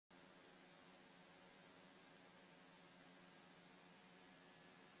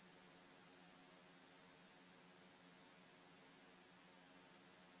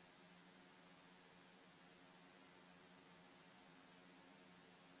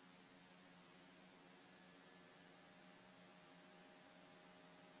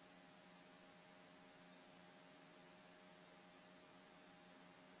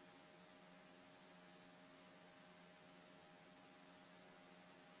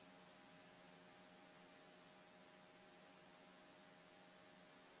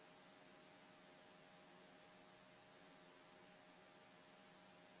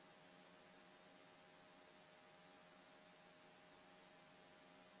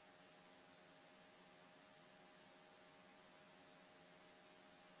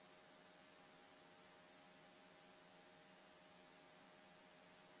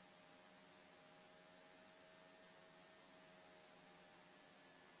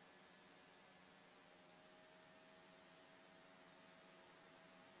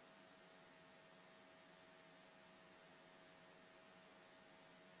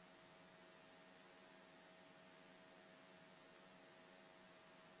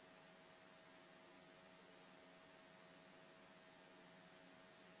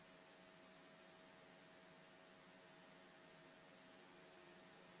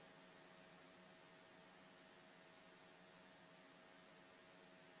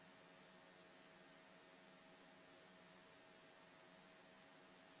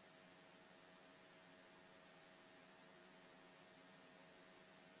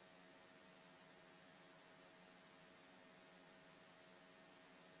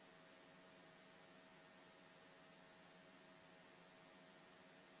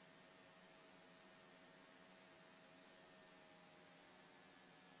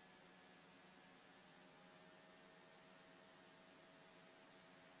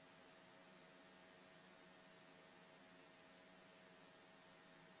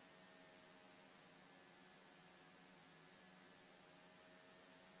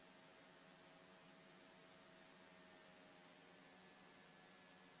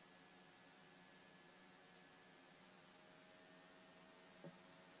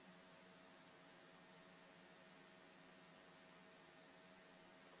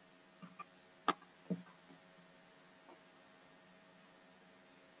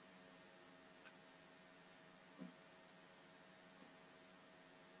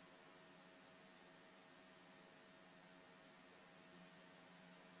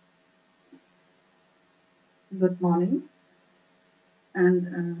Good morning,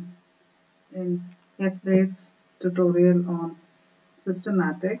 and in yesterday's tutorial on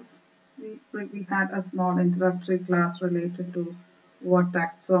systematics, we had a small introductory class related to what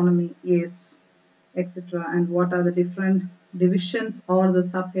taxonomy is, etc., and what are the different divisions or the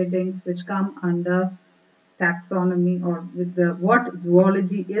subheadings which come under taxonomy, or with the what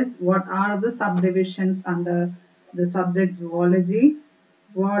zoology is, what are the subdivisions under the subject zoology,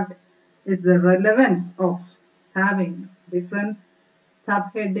 what is the relevance of having different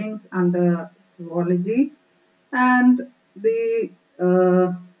subheadings under zoology, and the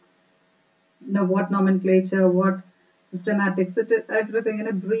what nomenclature, what systematics, everything in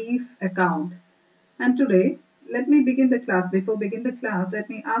a brief account. And today, let me begin the class. Before begin the class, let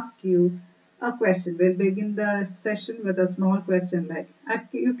me ask you a question. We'll begin the session with a small question like,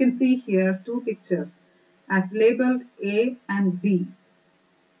 you can see here two pictures. I've labeled A and B.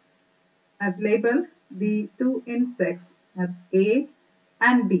 I've labeled the two insects as A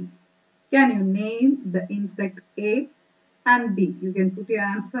and B. Can you name the insect A and B? You can put your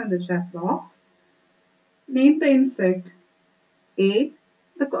answer in the chat box. Name the insect A,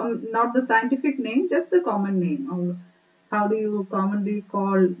 not the scientific name, just the common name. Or how do you commonly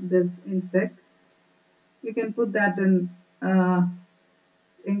call this insect? You can put that in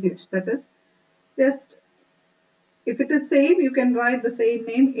English. That is, just if it is same, you can write the same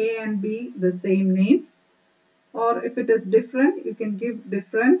name, A and B, the same name. Or if it is different, you can give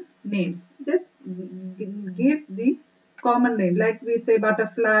different names. Just give the common name, like we say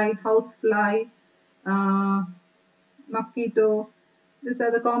butterfly, housefly, mosquito. These are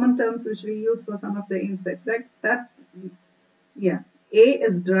the common terms which we use for some of the insects. Like that, yeah. A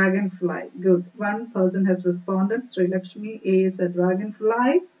is dragonfly. Good. One person has responded. Sri Lakshmi, A is a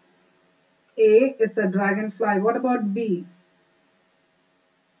dragonfly. A is a dragonfly. What about B?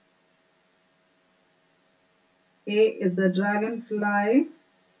 A is a dragonfly.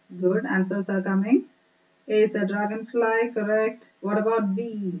 Good. Answers are coming. A is a dragonfly. Correct. What about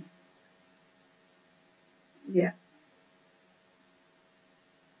B? Yeah.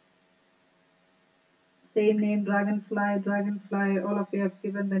 Same name, dragonfly, dragonfly. All of you have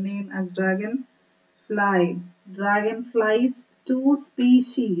given the name as dragonfly. Dragonflies, two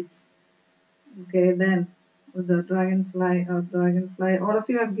species. Okay, then the dragonfly or dragonfly. All of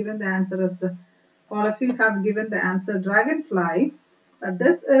you have given the answer as the. All of you have given the answer dragonfly. But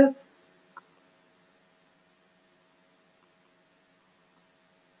this is.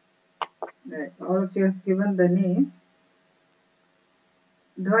 Right, all of you have given the name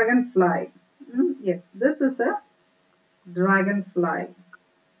dragonfly. Yes, this is a dragonfly.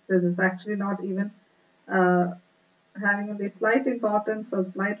 This is actually not even having the slight importance or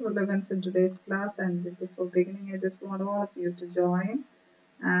slight relevance in today's class. And before beginning, I just want all of you to join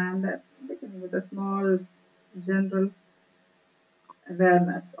and beginning with a small general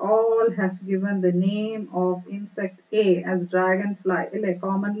awareness. All have given the name of insect A as dragonfly.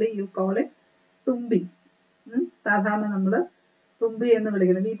 Commonly you call it tumbi. സാധാരണ നമ്മൾ തുമ്പി എന്ന്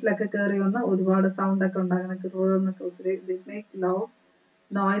വിളിക്കുന്നത് വീട്ടിലൊക്കെ കയറി വന്ന് ഒരുപാട് sound ഒക്കെ ഉണ്ടാകുന്നൊക്കെ ഒത്തിരി make loud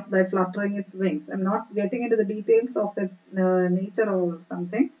noise by fluttering its wings. I'm not getting into the details of its nature or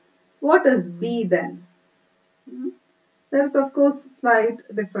something. What is B then? There's of course slight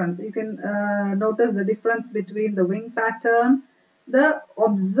difference. You can notice the difference between the wing pattern, the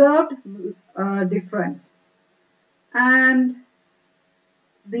observed difference, and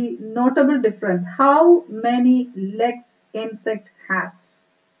the notable difference. How many legs insect has?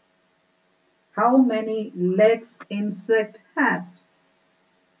 How many legs insect has?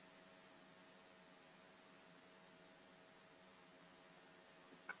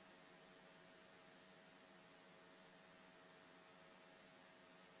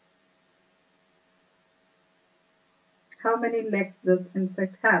 How many legs this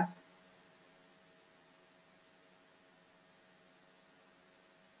insect has?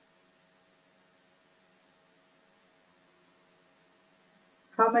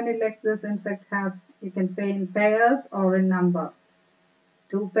 How many legs this insect has? You can say in pairs or in number.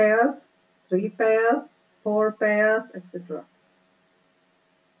 2 pairs, 3 pairs, 4 pairs, etc.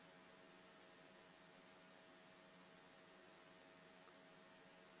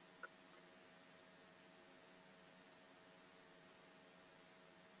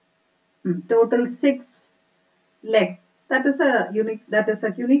 Total 6 legs. That is a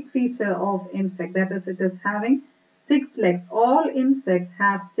unique feature of insect. That is, it is having 6 legs. All insects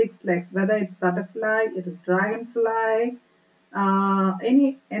have 6 legs. Whether it's butterfly, it is dragonfly, any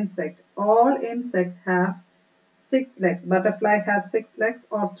insect. All insects have 6 legs. Butterfly have 6 legs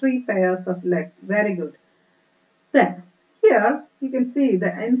or 3 pairs of legs. Very good. Then here you can see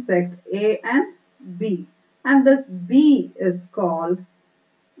the insect A and B. And this bee is called,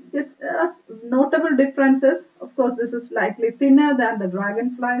 just notable differences. Of course, this is slightly thinner than the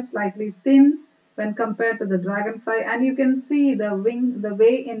dragonfly, slightly thin when compared to the dragonfly. And you can see the wing, the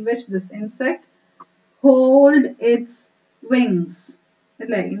way in which this insect hold its wings.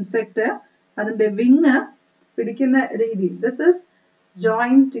 അല്ലേ insect അതിന്റെ wing പിടിക്കുന്ന രീതി. This is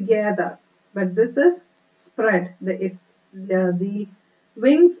joined together, but this is spread. The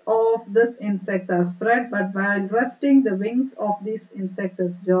wings of this insect are spread, but while resting, the wings of these insects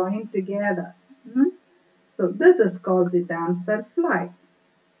is joined together. So this is called the damselfly.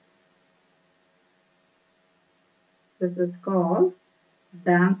 This is called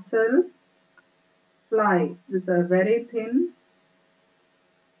damselfly. These are very thin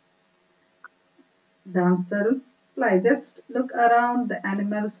damselfly. Just look around the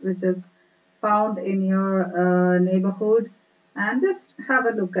animals which is found in your neighborhood and just have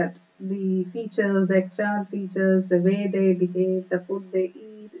a look at the features, the external features, the way they behave, the food they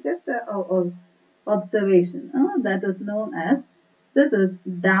eat. Just a observation. That is known as, this is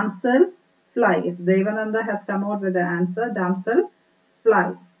damselfly. Yes, Devananda has come out with the answer, damselfly.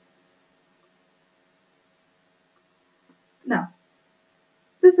 Now,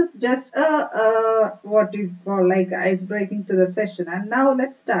 this is just what you call like ice breaking to the session. And now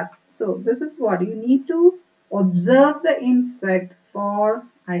let's start. So this is what you need to observe the insect or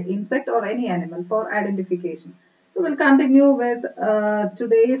any animal for identification. So we'll continue with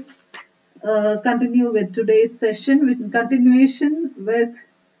today's session, with continuation with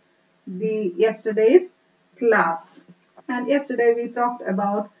the yesterday's class. And yesterday we talked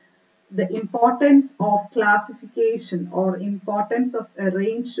about the importance of classification or importance of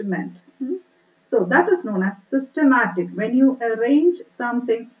arrangement. So that is known as systematic. When you arrange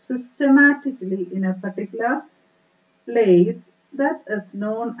something systematically in a particular place, that is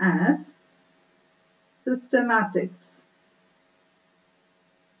known as systematics.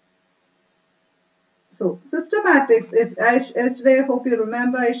 So systematics is, yesterday I hope you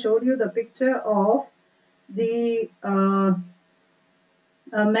remember, I showed you the picture of the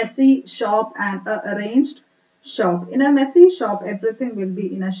a messy shop and a arranged shop. In a messy shop, everything will be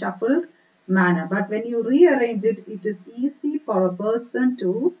in a shuffled manner. But when you rearrange it, it is easy for a person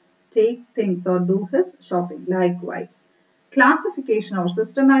to take things or do his shopping. Likewise, classification or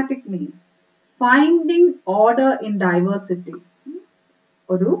systematic means finding order in diversity.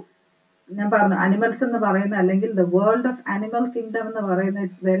 ഞാൻ പറഞ്ഞു animals എന്ന് പറയുന്ന അല്ലെങ്കിൽ the world of animal kingdom എന്ന് പറയുന്ന,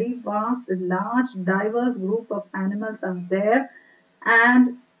 it's very vast, large, diverse group of animals are there. And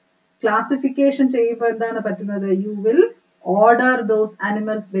classification ചെയ്യുമ്പോൾ എന്താണ് പറ്റുന്നത്, you will order those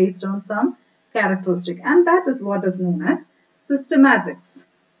animals based on some characteristic, and that is what is known as systematics.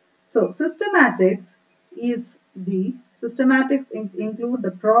 So systematics include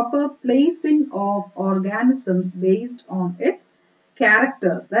the proper placing of organisms based on its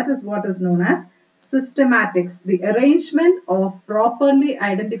characters. That is what is known as systematics. The arrangement of properly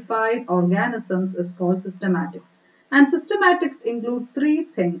identified organisms is called systematics. And systematics include three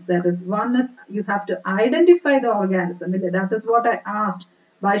things. That is, one is you have to identify the organism. That is what I asked.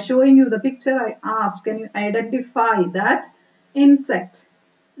 By showing you the picture, I asked, can you identify that insect?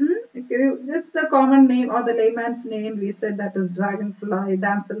 If you just the common name or the layman's name, we said that is dragonfly,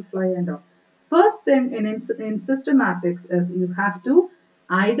 damselfly and all. First thing in systematics is you have to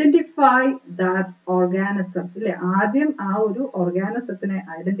identify that organism. ആദ്യം ആ ഒരു organismത്തിനെ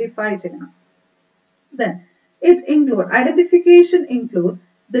identify ചെയ്യണം. Then identification include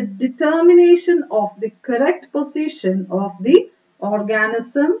the determination of the correct position of the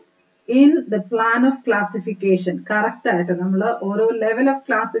organism in the plan of classification. Correct ആയിട്ട് നമ്മൾ ഓരോ level of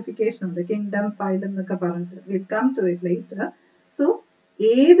classification ഉണ്ട്, kingdom, phylum എന്നൊക്കെ പറഞ്ഞിട്ട്. We'll come to it later. So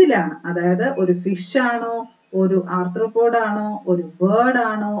ഏതിലാണ്, അതായത് ഒരു ഫിഷ് ആണോ, ഒരു ആർത്രോപോഡ് ആണോ, ഒരു ബേർഡ്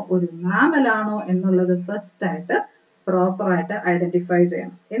ആണോ, ഒരു മാമൽ ആണോ എന്നുള്ളത് ഫസ്റ്റ് ആയിട്ട് പ്രോപ്പർ ആയിട്ട് ഐഡന്റിഫൈ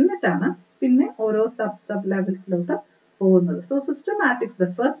ചെയ്യണം. എന്നിട്ടാണ് പിന്നെ ഓരോ sub ലെവൽസിലോട്ട് പോകുന്നത്. So systematics,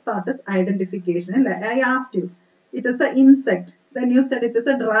 the first part is identification. I asked you, it is an insect. Then you said it is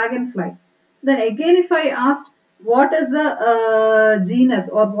a dragonfly. Then again, if I asked what is the genus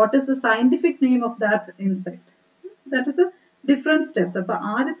or what is the scientific name of that insect, that is a different steps. അപ്പോൾ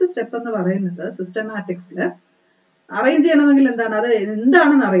ആദ്യത്തെ step എന്ന് പറയുന്നത് സിസ്റ്റമാറ്റിക്സിൽ arrange ചെയ്യണമെങ്കിൽ എന്താണ്, അത്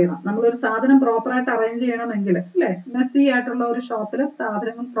എന്താണെന്ന് അറിയണം. നമ്മളൊരു സാധനം പ്രോപ്പറായിട്ട് അറേഞ്ച് ചെയ്യണമെങ്കിൽ, അല്ലെ, മെസ്സി ആയിട്ടുള്ള ഒരു ഷോപ്പിൽ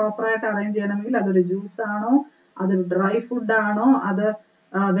സാധനങ്ങൾ പ്രോപ്പറായിട്ട് അറേഞ്ച് ചെയ്യണമെങ്കിൽ അതൊരു ജ്യൂസ് ആണോ, അതൊരു ഡ്രൈ ഫുഡ് ആണോ, അത്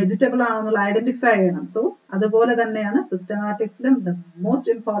വെജിറ്റബിൾ ആണോ എന്നുള്ള ഐഡന്റിഫൈ ചെയ്യണം. സോ അതുപോലെ തന്നെയാണ് സിസ്റ്റമാറ്റിക്സിലും the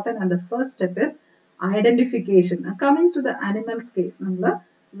most important and the first step is identification. Coming to the animals case, നമ്മൾ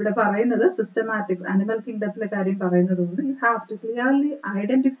ഇവിടെ പറയുന്നത് സിസ്റ്റമാറ്റിക് അനിമൽ കിങ്ഡത്തിലെ കാര്യം പറയുന്നത് കൊണ്ട് you have to clearly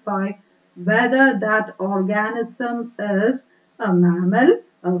identify whether that organism is a mammal,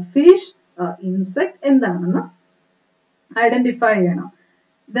 a fish, a insect, endanannu identify cheyyanam.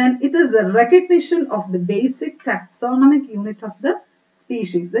 Then it is a recognition of the basic taxonomic unit of the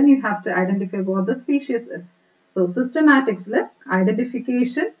species. Then you have to identify what the species is. So systematics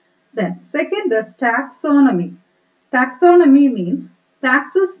identification. Then second is taxonomy. Taxonomy means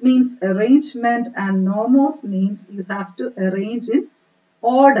taxes means arrangement and nomos means you have to arrange in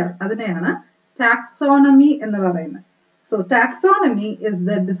order. അതിനെയാണ് taxonomy എന്ന് പറയുന്നത്. So taxonomy is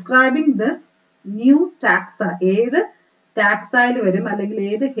the describing the new taxa. ഏത് ടാക്സയിൽ വരും അല്ലെങ്കിൽ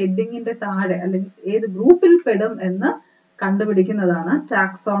ഏത് ഹെഡിങ്ങിന്റെ താഴെ അല്ലെങ്കിൽ ഏത് ഗ്രൂപ്പിൽ പെടും എന്ന് കണ്ടുപിടിക്കുന്നതാണ്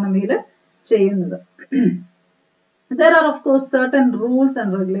ടാക്സോണമിയിൽ ചെയ്യുന്നത്. There are of course certain rules and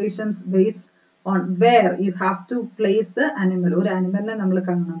regulations based on where you have to place the animal. ഒരു ആനിമലിനെ നമ്മൾ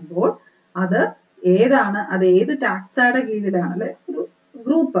കാണുമ്പോൾ അത് ഏതാണ്, അത് ഏത് ടാക്സയുടെ കീഴിലാണ്, അല്ലെ ഒരു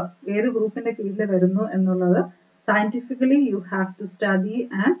ഗ്രൂപ്പ് ഏത് ഗ്രൂപ്പിന്റെ കീഴിൽ വരുന്നു എന്നുള്ളത് scientifically you have to study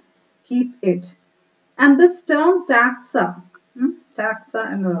and keep it. And this term taxa, taxa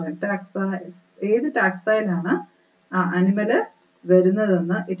എന്ന് പറയും, taxa ഏത് ടാക്സയിലാണ് ആ അനിമല്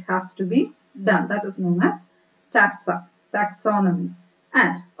വരുന്നതെന്ന് it has to be done. That is known as taxa, taxonomy.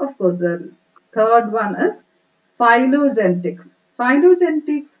 And of course the third one is phylogenetics.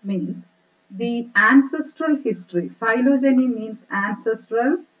 Phylogenetics means the ancestral history. Phylogeny means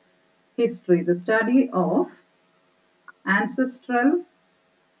ancestral history, the study of ancestral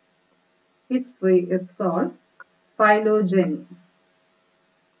history is called phylogeny.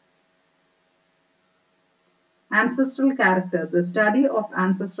 Ancestral characters, the study of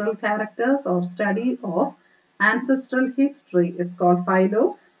ancestral characters or study of ancestral history is called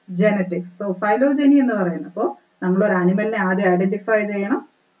phylogenetics. So phylogeny എന്ന് പറയുന്നപ്പോൾ നമ്മളൊരു ആനിമലിനെ ആദ്യം identify ചെയ്യണം,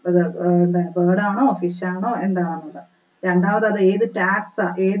 അത് bird ആണോ fish ആണോ എന്താണെന്നുള്ളത്. രണ്ടാമത് അത് ഏത് ടാക്സ,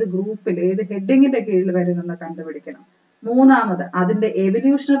 ഏത് ഗ്രൂപ്പിൽ ഏത് ഹെഡിങ്ങിന്റെ കീഴിൽ വരുമെന്ന് കണ്ടുപിടിക്കണം. മൂന്നാമത് അതിന്റെ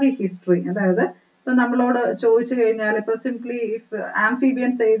എവല്യൂഷണറി ഹിസ്റ്ററി, അതായത് ഇപ്പൊ നമ്മളോട് ചോദിച്ചു കഴിഞ്ഞാൽ ഇപ്പൊ simply if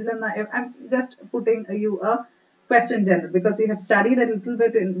amphibians ഏതിലെന്ന just putting U A question general because you have studied a little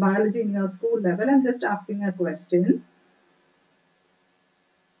bit in biology in your school level. I'm just asking a question.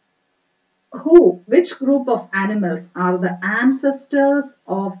 Which group of animals are the ancestors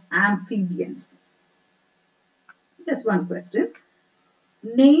of amphibians? Just one question.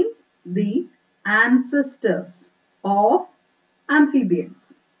 Name the ancestors of amphibians.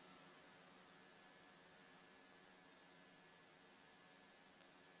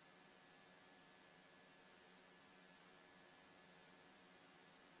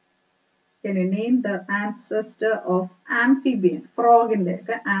 Can you name the ancestor of amphibian? Frog in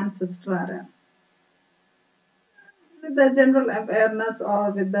the ancestor. With the general awareness or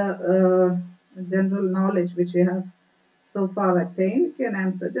with the general knowledge which you have so far attained, you can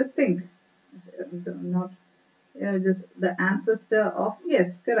answer. Just think. Not just the ancestor of, yes,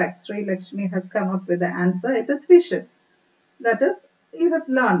 correct. Sri Lakshmi has come up with the answer. It is fishes. That is, you have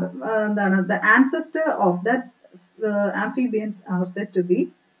learned the ancestor of that amphibians are said to be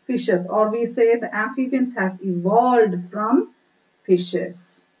fishes, or we say the amphibians have evolved from fishes.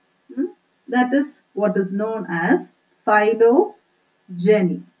 That is what is known as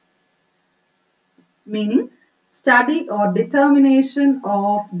phylogeny, meaning study or determination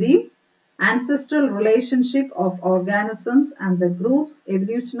of the ancestral relationship of organisms and the group's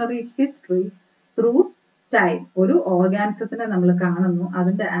evolutionary history through time. ഒരു ഓർഗാനിസത്തിനെ നമ്മൾ കാണുന്നു,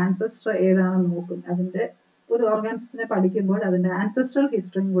 അതിന്റെ ancestor ഏതാണെന്ന് നോക്കും. അതിന്റെ ഒരു ഓർഗാനിസത്തിനെ പഠിക്കുമ്പോൾ അതിന്റെ ആൻസസ്ട്രൽ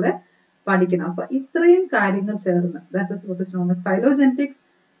ഹിസ്റ്ററിയും കൂടെ പഠിക്കണം. അപ്പൊ ഇത്രയും കാര്യങ്ങൾ ചേർന്ന് that is what is known as phylogenics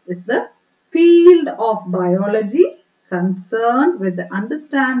is the field of biology concerned with the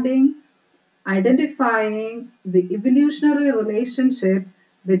understanding, identifying the evolutionary relationship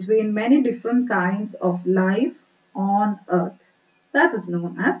between many different kinds of life on earth. That is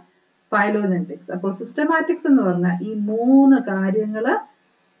known as phylogenics. അപ്പോൾ systematics എന്ന് പറഞ്ഞാൽ ഈ മൂന്ന് കാര്യങ്ങള്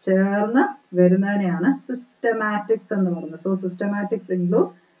ചേർന്ന് വരുന്നതിനെയാണ് systematics എന്ന് പറയുന്നത്. So systematics include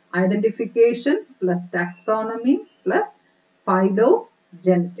identification plus taxonomy plus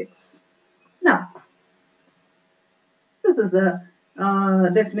phylogenics. Now, this is the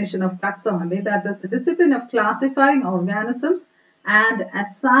definition of taxonomy, that is the discipline of classifying organisms and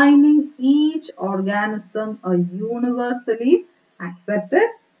assigning each organism a universally accepted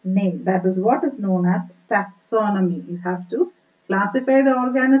name. That is what is known as taxonomy. You have to classify the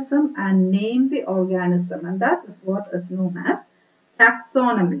organism and name the organism, and that is what is known as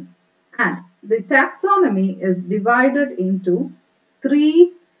taxonomy. And the taxonomy is divided into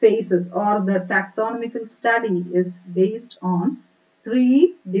 3 phases, or the taxonomical study is based on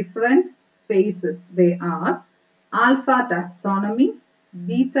 3 different phases. They are alpha taxonomy,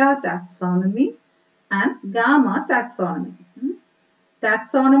 beta taxonomy and gamma taxonomy.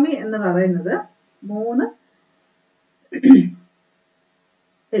 Taxonomy എന്ന് പറയുന്നത് മൂന്ന്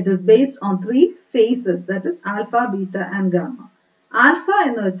it is based on 3 phases, that is alpha, beta and gamma. Alpha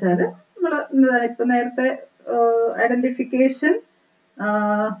എന്ന് വെച്ചാൽ നമ്മൾ ഇപ്പൊ നേരത്തെ identification,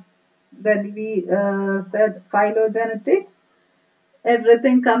 then we said phylogenetics,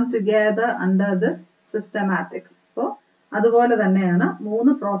 everything come together under this systematics. So അതുപോലെ തന്നെയാണ്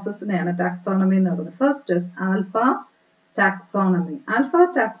മൂന്ന് പ്രോസസ്സിനെയാണ് ടാക്സോണമി എന്ന് പറയുന്നത്. First is alpha taxonomy. Alpha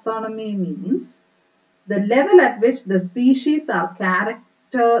taxonomy means the level at which the species are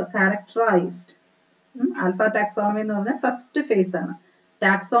characterized. Alpha taxonomy എന്ന് പറഞ്ഞാൽ ഫസ്റ്റ് ഫേസ് ആണ്.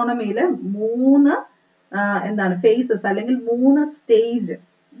 ടാക്സോണമിയിലെ മൂന്ന് എന്താണ് ഫേസസ് അല്ലെങ്കിൽ മൂന്ന് സ്റ്റേജ്.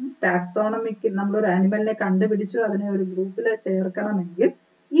 ടാക്സോണമിക്ക് നമ്മളൊരു ആനിമലിനെ കണ്ടുപിടിച്ചു അതിനെ ഒരു ഗ്രൂപ്പിൽ ചേർക്കണമെങ്കിൽ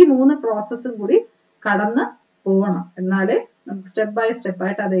ഈ മൂന്ന് പ്രോസസ്സും കൂടി കടന്ന് പോകണം. എന്നാലേ നമുക്ക് സ്റ്റെപ്പ് ബൈ സ്റ്റെപ്പ്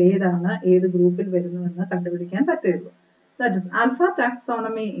ആയിട്ട് അത് ഏതാണ് ഏത് ഗ്രൂപ്പിൽ വരുന്നു എന്ന് കണ്ടുപിടിക്കാൻ പറ്റുള്ളൂ. That is, alpha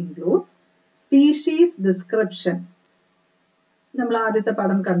taxonomy includes species description. നമ്മൾ ആദ്യത്തെ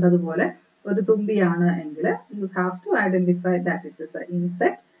പടം കണ്ടതുപോലെ ഒരു തുമ്പിയാണ് എങ്കിൽ you have to identify that it is an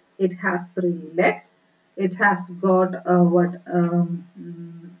insect. It has 3 legs. It has got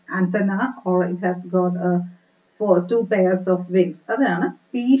antenna, or it has got 2 pairs of wings. അതാണ്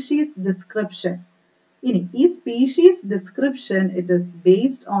species description. ഇനി ഈ species description it is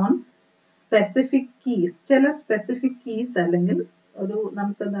based on specific keys. ചില specific keys അല്ലെങ്കിൽ ഒരു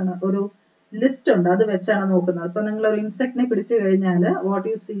നമുക്ക് എന്താണ് ഒരു list ഉണ്ട്, അത് വെച്ചാണ് നോക്കുന്നത്. ഇപ്പൊ നിങ്ങൾ ഒരു ഇൻസെക്ടിനെ പിടിച്ചു കഴിഞ്ഞാൽ what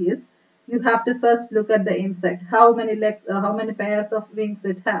you see is you have to first look at the insect, how many legs, how many pairs of wings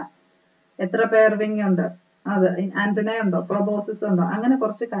it has, എത്ര പെയർ വിങ് ഉണ്ട്, അത് ആന്റന ഉണ്ടോ, proboscis ഉണ്ടോ, അങ്ങനെ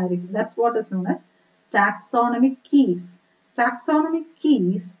കുറച്ച് കാര്യം. That's what is known as taxonomic keys. Taxonomic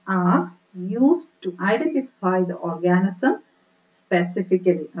keys are used to identify the organism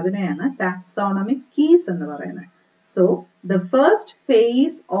specifically. അതിനെയാണ് taxonomic keys എന്ന് പറയുന്നത്. So the first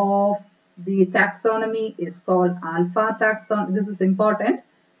phase of the taxonomy is called alpha taxonomy. This is important.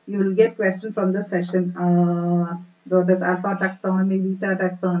 You will get question from this session. What is alpha taxonomy, beta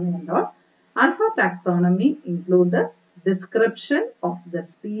taxonomy and all. Alpha taxonomy include the description of the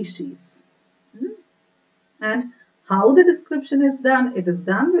species. And how the description is done? It is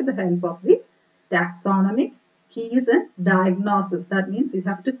done with the help of the taxonomic keys and diagnosis. That means you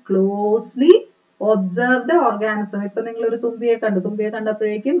have to closely observe the organism. ഇപ്പൊ നിങ്ങൾ ഒരു തുമ്പിയെ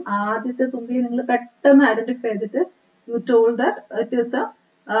കണ്ടപ്പോഴേക്കും ആദ്യത്തെ തുമ്പിയെ നിങ്ങൾ പെട്ടെന്ന് identify ചെയ്തിട്ട് you told that it is a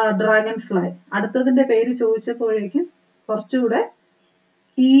dragonfly. അടുത്തതിന്റെ പേര് ചോദിച്ചപ്പോഴേക്കും കുറച്ചുകൂടെ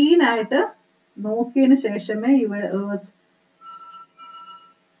keen ആയിട്ട് നോക്കിയതിനു ശേഷമേ you was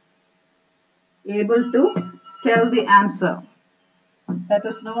able to tell the answer. That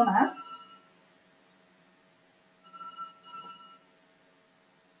is known as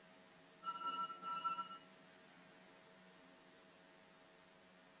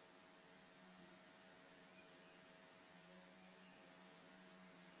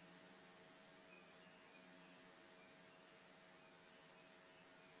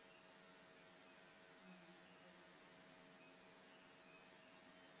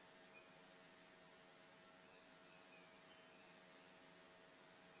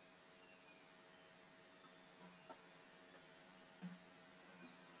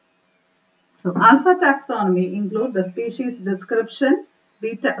so alpha taxonomy include the species description.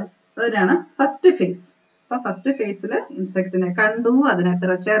 Beta അതാണ് ഫസ്റ്റ് ഫേസ്. അപ്പൊ ഫസ്റ്റ് ഫേസിൽ ഇൻസെക്ടിനെ കണ്ടു, അതിന് എത്ര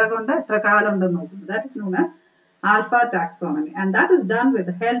ചിറകുണ്ട്, എത്ര കാലുണ്ടെന്ന് നോക്കുന്നു. That is known as alpha taxonomy, and that is done with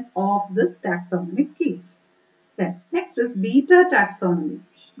the help of this taxonomic keys. Then next is beta taxonomy.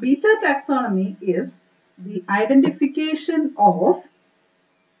 Beta taxonomy is the identification of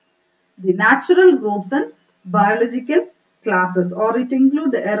the natural groups and biological classes, or it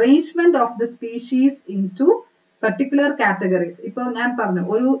includes the arrangement of the species into particular categories. ഇപ്പോൾ ഞാൻ പറഞ്ഞു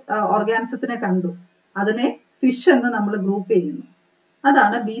ഒരു ഓർഗാനിസത്തിനെ കണ്ടു, അതിനെ fish എന്ന് നമ്മൾ group ചെയ്യുന്നു.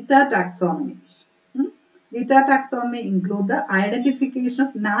 അതാണ് beta taxonomy. Beta taxonomy include the identification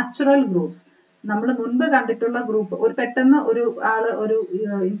of natural groups. നമ്മൾ മുൻപ് കണ്ടിട്ടുള്ള ഗ്രൂപ്പ്, ഒരു പെട്ടെന്ന് ഒരു ആള് ഒരു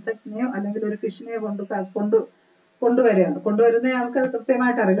ഇൻസെക്ടിനെയോ അല്ലെങ്കിൽ ഒരു ഫിഷിനെയോ കൊണ്ടുവരുന്ന ആൾക്ക് അത്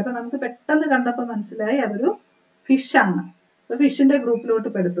കൃത്യമായിട്ട് അറിയില്ല. അപ്പൊ നമുക്ക് പെട്ടെന്ന് കണ്ടപ്പോൾ മനസ്സിലായി അതൊരു ഫിഷ് ആണ്. അപ്പൊ ഫിഷിന്റെ ഗ്രൂപ്പിലോട്ട്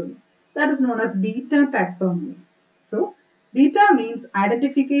പെടുത്തുന്നു. That is known as beta taxonomy. So beta means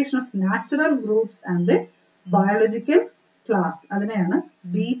identification of natural groups and the biological class. അതിനെയാണ്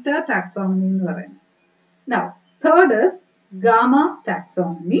beta taxonomy എന്ന് പറയുന്നത്. Now third is gamma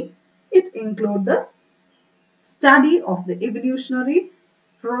taxonomy. It includes the study of the evolutionary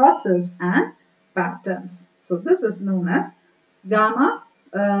process and patterns. So this is known as gamma.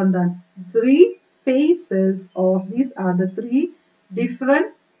 The 3 phases of these are the 3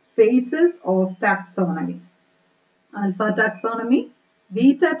 different phases of taxonomy. Alpha taxonomy,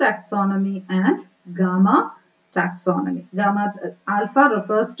 beta taxonomy, and gamma taxonomy. Alpha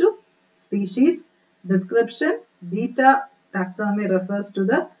refers to species description, beta taxonomy refers to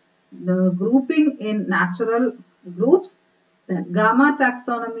the grouping in natural groups. Then gamma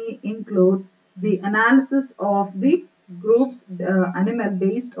taxonomy include the analysis of the groups animal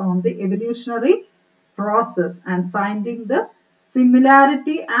based on the evolutionary process and finding the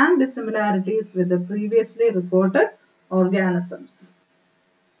similarity and dissimilarities with the previously reported organisms.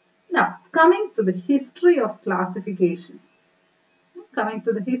 Now, coming to the history of classification.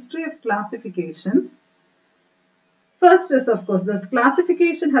 First is, of course, this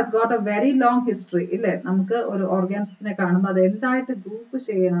classification has got a very long history.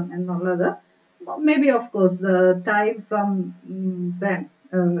 Maybe, of course, the time from when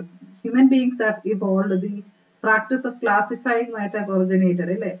human beings have evolved, the practice of classifying might have originated.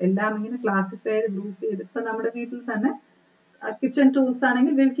 Classified group kitchen tools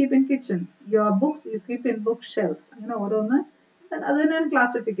we'll keep in kitchen. Your books you keep in bookshelves. Then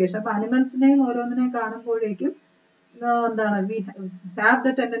classification. Animals name we have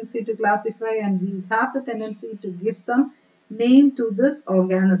the tendency to classify and we have the tendency to give some name to these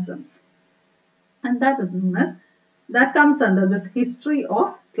organisms. And that is known as, that comes under this history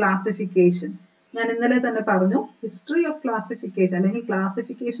of classification. History of classification.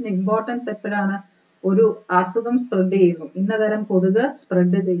 Classification importance ഒരു അസുഖം spread ചെയ്യുന്നു, ഇന്നതരം കൊതുക്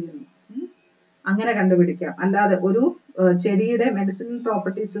spread ചെയ്യുന്നു, അങ്ങനെ കണ്ടുപിടിക്കാം. അല്ലാതെ ഒരു ചെടിയുടെ മെഡിസിനൽ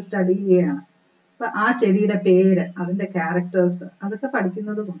പ്രോപ്പർട്ടീസ് സ്റ്റഡി ചെയ്യുകയാണ്, അപ്പൊ ആ ചെടിയുടെ പേര്, അതിന്റെ ക്യാരക്ടേഴ്സ്, അതൊക്കെ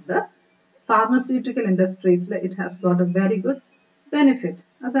പഠിക്കുന്നത് കൊണ്ട് pharmaceutical ഇൻഡസ്ട്രീസിൽ it has got A very good benefit.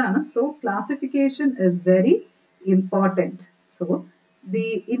 അതാണ്. So classification is very important. So the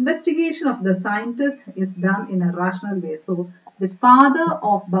investigation of the scientist is done in a rational way. So the father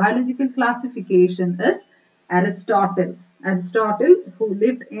of biological classification is Aristotle. Aristotle, who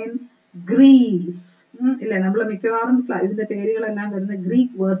lived in Greece. Greek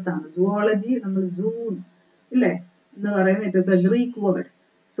words are zoology, zoon. It is a Greek word.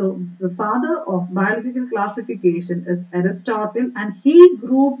 So the father of biological classification is Aristotle, and he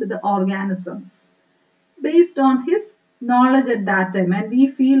grouped the organisms based on his knowledge at that time. And we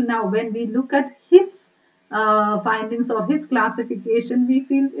feel now, when we look at his findings or his classification, we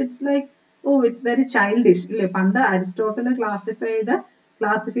feel it's like, oh, it's very childish. Panda Aristotle classified the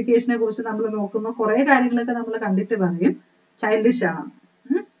classification childish.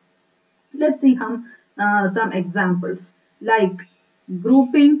 Let's see some examples. Like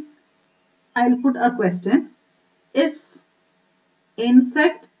grouping, I'll put a question. Is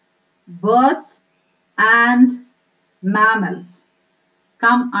insect, birds and mammals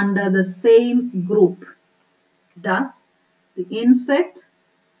come under the same group? Does the insect,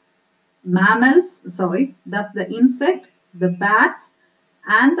 the bats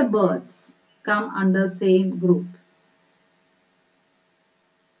and the birds come under same group?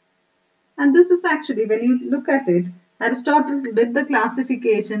 And this is actually, when you look at it, Aristotle did the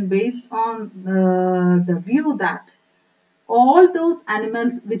classification based on the view that all those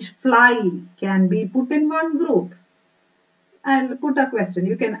animals which fly can be put in one group. I'll put a question.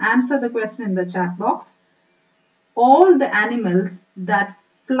 You can answer the question in the chat box. All the animals that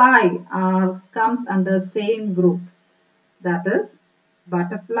fly comes under same group. That is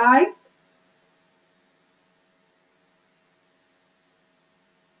butterfly,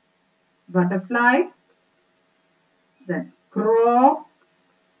 then crow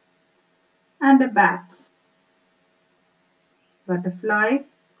and a bat. Butterfly,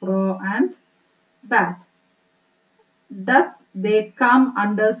 crow and bat. Thus they come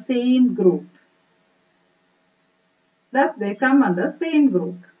under same group. And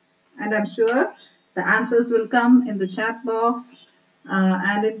I'm sure the answers will come in the chat box.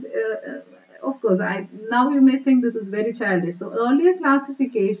 Of course, now you may think this is very childish. So earlier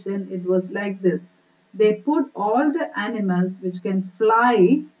classification, it was like this. They put all the animals which can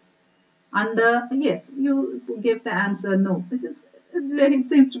fly under, yes, you give the answer no. It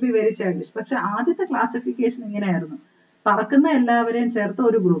seems to be very childish. But the classification is പറക്കുന്ന എല്ലാവരെയും ചേർത്ത്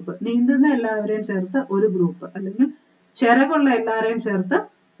ഒരു group, നീന്തുന്ന എല്ലാവരെയും ചേർത്ത് ഒരു group, അല്ലെങ്കിൽ ചിറകുള്ള എല്ലാവരെയും ചേർത്ത്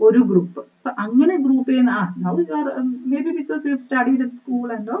ഒരു ഗ്രൂപ്പ്. അപ്പൊ അങ്ങനെ ഗ്രൂപ്പ് ചെയ്യുന്ന now you are maybe because you have studied at school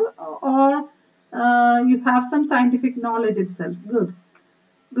and all, or you have some scientific knowledge itself.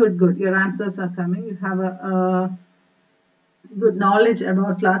 Good. Your answers are coming. You have a good knowledge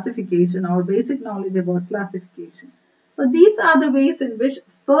about classification or basic knowledge about classification. So these are the ways in which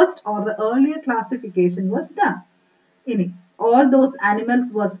first or the earlier classification was done. All those animals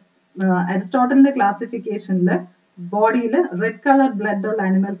was Aristotle classification ബോഡിയിൽ red colour blood ഉള്ള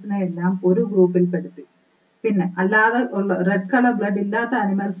ആനിമൽസിനെ എല്ലാം ഒരു ഗ്രൂപ്പിൽ പെടുത്തി. പിന്നെ അല്ലാതെ ഉള്ള red colour blood ഇല്ലാത്ത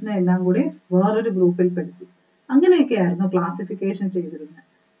ആനിമൽസിനെ എല്ലാം കൂടി വേറൊരു ഗ്രൂപ്പിൽ പെടുത്തി. അങ്ങനെയൊക്കെയായിരുന്നു ക്ലാസിഫിക്കേഷൻ ചെയ്തിരുന്നത്.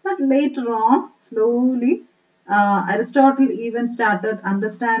 But later on slowly Aristotle even started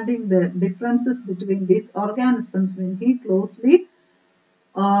understanding the differences between these organisms when he closely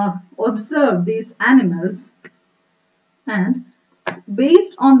observed these animals, and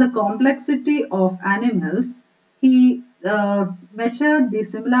based on the complexity of animals, he measured the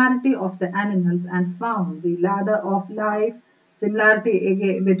similarity of the animals and found the ladder of life similarity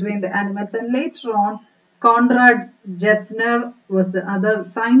between the animals. And later on, Konrad Gessner was the other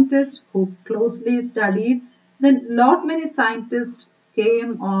scientist who closely studied. Then lot many scientists came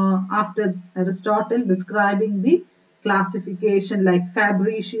after Aristotle, describing the classification, like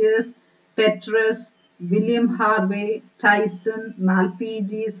Fabricius, Petrus, William Harvey, Tyson,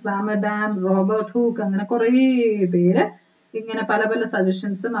 Malpighi, Swammerdam, Robert Hooke, അങ്ങനെ കുറേ പേര് ഇങ്ങനെ പല പല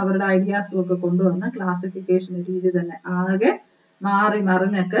സജഷൻസും അവരുടെ ഐഡിയാസും ഒക്കെ കൊണ്ടുവന്ന് classification രീതി തന്നെ ആകെ മാറി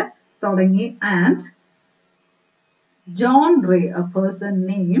മറിഞ്ഞൊക്കെ തുടങ്ങി. And John Ray, a person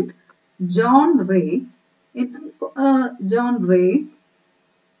named John Ray, John Ray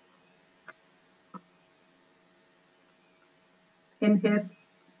in his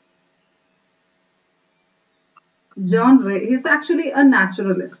John Ray, he's actually a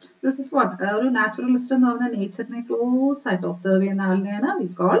naturalist. This is what a naturalist in nature ne close at observe we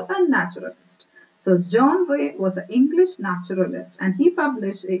call a naturalist. So John Ray was an English naturalist and he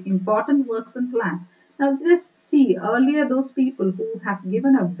published important works on plants. Now just see, earlier those people who have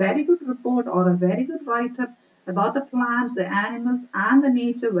given a very good report or a very good write-up about the plants, the animals and the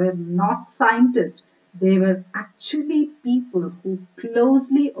nature were not scientists. They were actually people who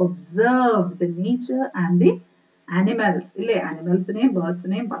closely observed the nature and the animals. ഇല്ലേ, ആനിമൽസിനെയും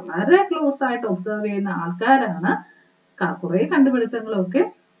ബേർഡ്സിനെയും വളരെ close ആയിട്ട് observe ചെയ്യുന്ന ആൾക്കാരാണ് കുറെ കണ്ടുപിടുത്തങ്ങളൊക്കെ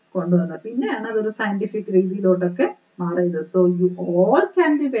കൊണ്ടുവന്നത്. പിന്നെയാണ് അതൊരു scientific രീതിയിലോട്ടൊക്കെ മാറിയത്. So you all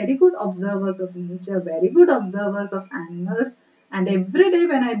can be very good observers of nature, very good observers of animals, and every day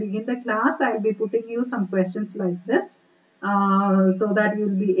when I begin the class, I'll be putting you some questions like this, so that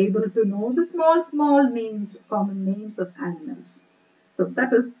you'll be able to know the small names, common names of animals. So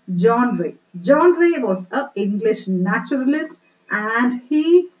that is John Ray. John Ray was an English naturalist and he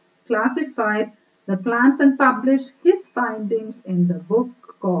classified the plants and published his findings in the book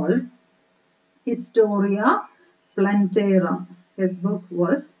called Historia Plantarum. His book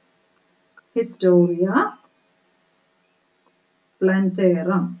was Historia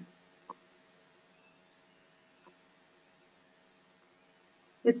Plantarum.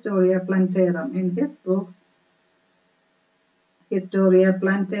 Historia Plantarum. In his book Historia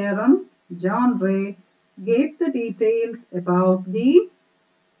Plantarum, John Ray gave the details about the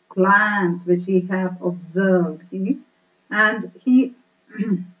plants which he had observed. He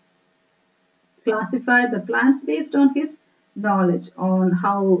classified the plants based on his knowledge on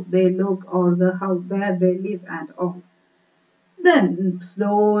how they look or where they live and all. Then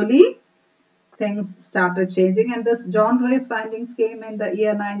slowly things started changing, and this John Ray's findings came in the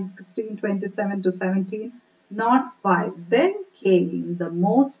year 1627 to 1705. Then came the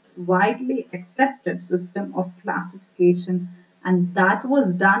most widely accepted system of classification, and that was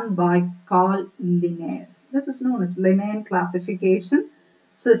done by Carl Linnaeus. This is known as Linnaean classification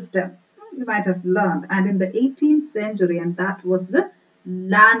system. You might have learned. And in the 18th century, and that was the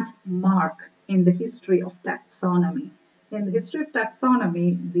landmark in the history of taxonomy. In the history of taxonomy,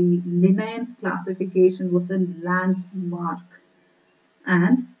 the Linnaean classification was a landmark.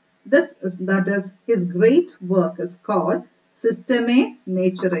 And that is his great work is called Systemae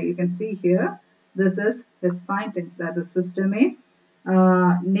Naturae. You can see here, this is his findings, that is Systemae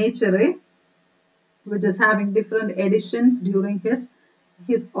Naturae, which is having different editions during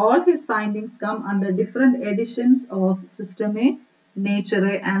all his findings come under different editions of Systemae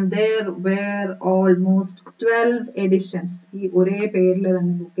Naturae, and there were almost 12 editions. ഈ ഒരേ പേരിൽ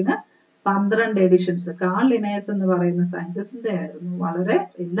തന്നെ ബുക്കിന് 12 editions. Carl Linnaeus എന്ന് പറയുന്ന സയന്റിസ്റ്റിന്റെ ആയിരുന്നു വളരെ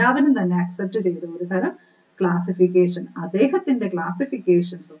എല്ലാവരും തന്നെ അക്സെപ്റ്റ് ചെയ്ത ഒരു തരം ക്ലാസിഫിക്കേഷൻ. അദ്ദേഹത്തിന്റെ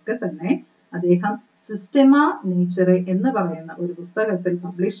ക്ലാസിഫിക്കേഷൻസ് ഒക്കെ തന്നെ അദ്ദേഹം സിസ്റ്റമ നേച്ചറെ എന്ന് പറയുന്ന ഒരു പുസ്തകത്തിൽ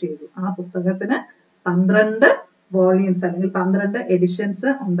പബ്ലിഷ് ചെയ്തു. ആ പുസ്തകത്തിന് 12 volumes അല്ലെങ്കിൽ 12 editions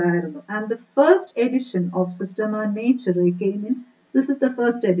ഉണ്ടായിരുന്നു. And the first edition of Systema Naturae came in. This is the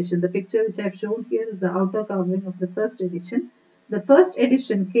first edition. The picture which I have shown here is the outer covering of the first edition. The first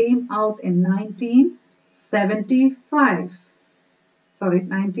edition came out in 1935. Sorry,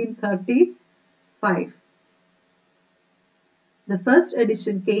 1935. The first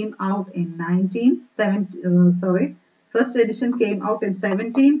edition came out in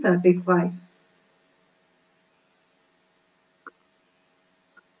 1735.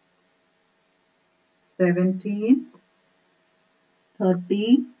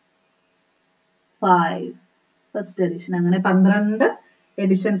 1735. First edition. അങ്ങനെ 12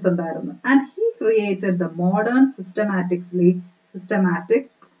 editions ഉണ്ടായിരുന്നു. And he created the modern systematics,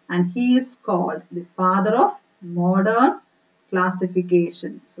 and he is called the father of modern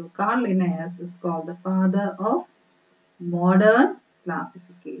classification. So Carl Linnaeus is called the father of modern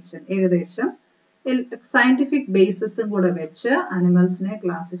classification. ഏകദേശം scientific basis കൂടെ വെച്ച് animalsനെ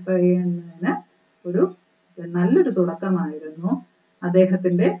classify ചെയ്യുന്നതിന് ഒരു നല്ലൊരു തുടക്കമായിരുന്നു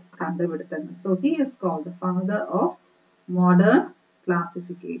അദ്ദേഹത്തിന്റെ കണ്ടുപിടുത്തങ്ങൾ. So he is called the father of modern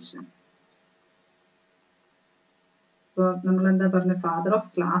classification. So നമ്മൾ എന്താ പറഞ്ഞ father of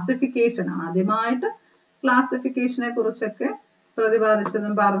classification. ആദ്യമായിട്ട് ക്ലാസിഫിക്കേഷനെ കുറിച്ചൊക്കെ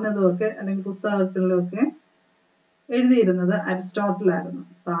പ്രതിപാദിച്ചതും പറഞ്ഞതും ഒക്കെ അല്ലെങ്കിൽ പുസ്തകങ്ങളിലൊക്കെ എഴുതിയിരുന്നത് അരിസ്റ്റോട്ടിൽ ആയിരുന്നു.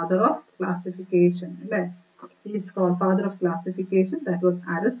 Father of classification അല്ലേ? He is called father of classification. That was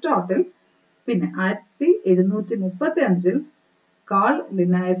Aristotle. പിന്നെ 1735 കാൾ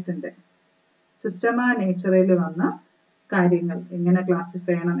ലിനായസിന്റെ സിസ്റ്റമാ നേച്ചറിൽ വന്ന കാര്യങ്ങൾ എങ്ങനെ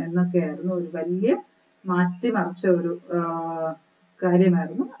ക്ലാസിഫൈ ചെയ്യണം എന്നൊക്കെയായിരുന്നു ഒരു വലിയ മാറ്റിമറിച്ച ഒരു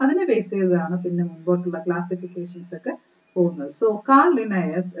കാര്യമായിരുന്നു. അതിനെ ബേസ് ചെയ്തതാണ് പിന്നെ മുമ്പോട്ടുള്ള ക്ലാസിഫിക്കേഷൻസ് ഒക്കെ പോകുന്നത്. So call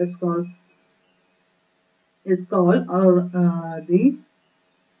ലിനായസ് is called the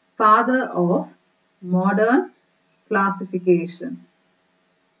father of modern classification.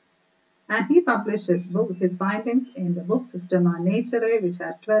 And he published his findings in the book Systema Naturae, which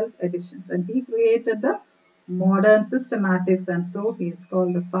had 12 editions. And he created the modern systematics, and so he is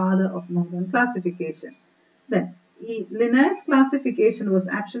called the father of modern classification. Then, Linnaeus' classification was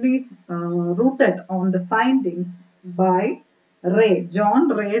actually rooted on the findings by Ray. John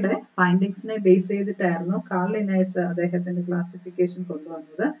Ray's findings ne base ചെയ്തിട്ടായിരുന്നു call ലിനായസ് അദ്ദേഹത്തിന്റെ classification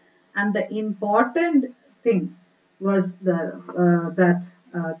കൊണ്ടുവന്നത്. And the important thing was that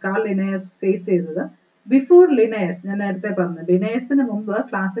Carl Linnaeus face ചെയ്തത് before Linnaeus, ഞാൻ നേരത്തെ പറഞ്ഞു ലിനയസിന് മുമ്പ്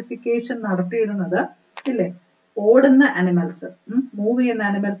classification നടത്തിയിരുന്നത് ഇല്ലേ ഓടുന്ന അനിമൽസ്, മൂവ് ചെയ്യുന്ന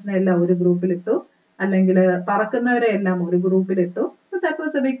അനിമൽസിനെ എല്ലാം ഒരു ഗ്രൂപ്പിലിട്ടു, അല്ലെങ്കിൽ പറക്കുന്നവരെ എല്ലാം ഒരു ഗ്രൂപ്പിലിട്ടു. That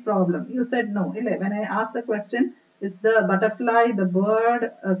was a big problem. You said no, ഇല്ലേ? When I asked the question, is the butterfly, the bird,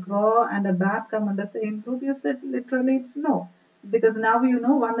 a crow and a bat come under the same group? You said literally it's no. Because now you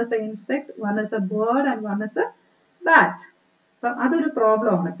know one is an insect, one is a bird and one is a bat. അതൊരു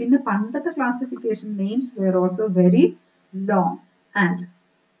problem ആണ്. പിന്നെ പണ്ടത്തെ classification names were also very long, and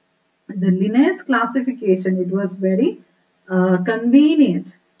the Linnaeus classification, it was very convenient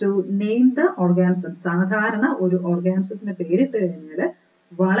to name the organism. സാധാരണ ഒരു ഓർഗാനിസത്തിന് പേരിട്ട് കഴിഞ്ഞാൽ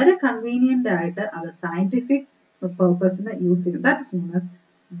വളരെ convenient ആയിട്ട് അത് സയന്റിഫിക് പർപ്പസിന് യൂസ് ചെയ്യും. That is known as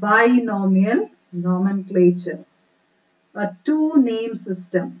binomial nomenclature, a two-name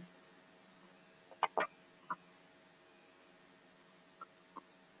system.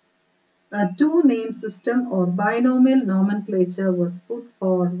 A two-name system or binomial nomenclature was put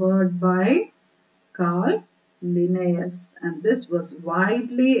forward by Carl Linnaeus, and this was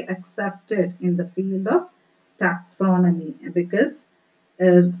widely accepted in the field of taxonomy, because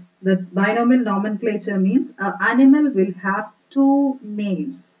that's binomial nomenclature means an animal will have two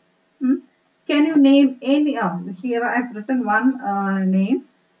names. Can you name any? Here I have written one name,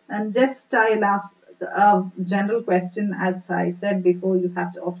 and just I'll ask a general question. As I said before, you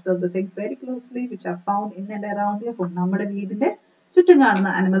have to observe the things very closely which are found in and around your home. നമ്മുടെ വീടിന്റെ ചുറ്റും കാണുന്ന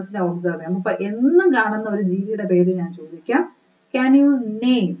അനിമൽസിനെ observe ചെയ്യാം. അപ്പൊ എന്നും കാണുന്ന ഒരു ജീവിയുടെ പേര് ഞാൻ ചോദിക്കാം. Can you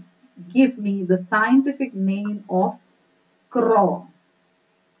give me the scientific name of crow?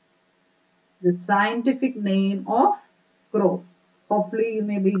 The scientific name of crow. Hopefully you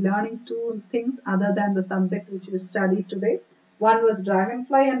may be learning two things other than the subject which you studied today. One was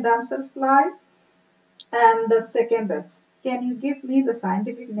dragonfly and damselfly, and the second is, can you give me the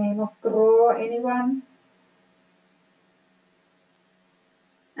scientific name of crow? Anyone?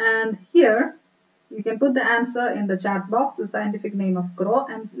 And here you can put the answer in the chat box, the scientific name of crow.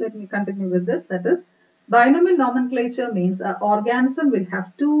 And let me continue with this. That is, binomial nomenclature means an organism will have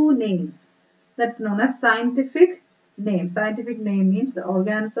two names. That's known as scientific name. Scientific name means the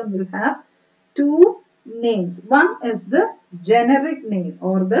organism will have two names. One is the generic name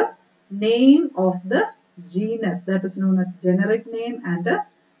or the name of the genus, that is known as generic name, and a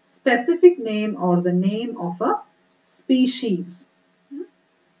specific name or the name of a species.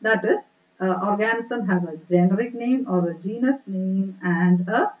 That is, organism have a generic name or a genus name and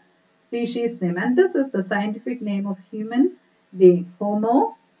a species name, and this is the scientific name of human being, Homo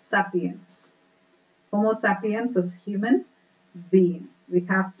sapiens. Homo sapiens is human being. We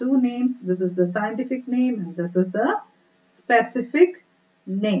have two names. This is the scientific name and this is a specific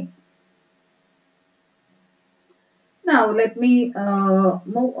name. Now let me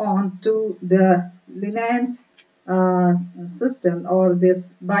move on to the Linnaeus system, or this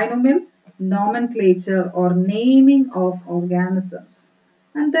binomial nomenclature or naming of organisms.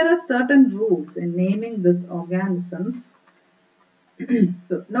 And there are certain rules in naming these organisms.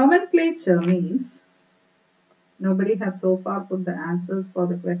 So nomenclature means, nobody has so far put the answers for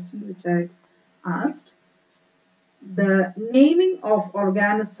the question which I asked. The naming of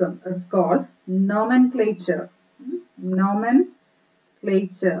organism is called nomenclature.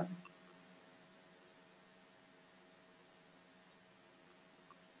 Nomenclature.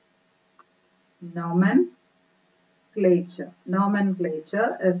 Nomenclature. Nomenclature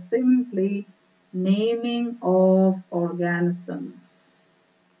is simply naming of organisms.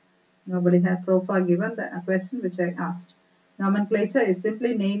 Nobody has so far given the question which I asked. Nomenclature is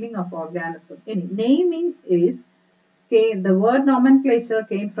simply naming of organism. Naming is, the word nomenclature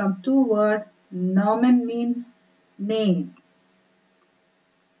came from two words. Nomen means name.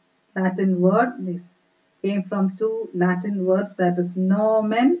 Latin word came from two Latin words, that is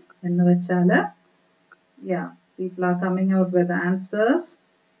nomen ennu vechale. Yeah, people are coming out with answers.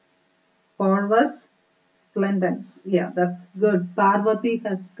 Corvus splendens. Yeah, that's good. Parvati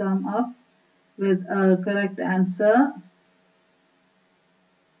has come up with a correct answer.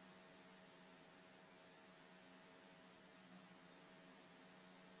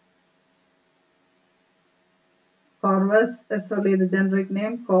 Corvus is only the generic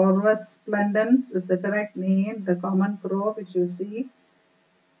name. Corvus splendens is the correct name. The common crow which you see.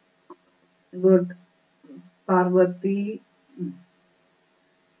 Good, Parvati.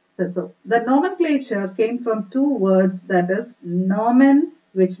 So the nomenclature came from two words, that is nomen,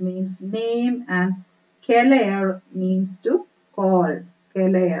 which means name, and keleir means to call.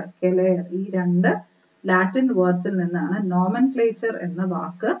 Keleir. ഈ രണ്ട് Latin words ൽ നിന്നാണ് nomenclature എന്ന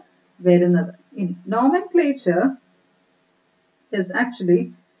വാക്ക് വരുന്നത്. Nomenclature is actually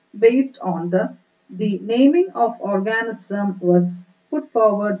based on the naming of organism was put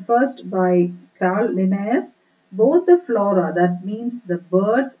forward first by Carl Linnaeus. Both the flora, that means the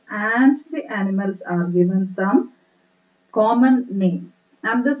birds and the animals, are given some common name,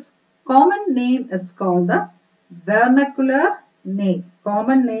 and this common name is called the vernacular name.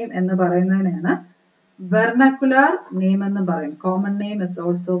 Common name ennu parayunnadinayana vernacular name ennu parayum. Common name is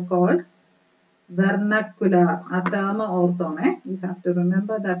also called vernacular. A term orthone, you have to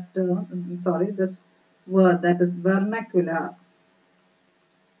remember that term, this word, that is vernacular.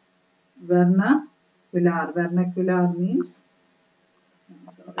 Vernacular means,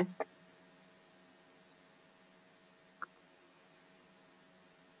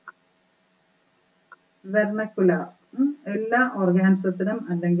 vernacular. Ella organismത്തിനും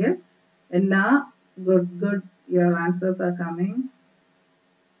അല്ലെങ്കിൽ എല്ലാ good, your answers are coming.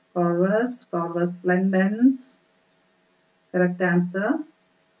 Corvus splendens, correct answer.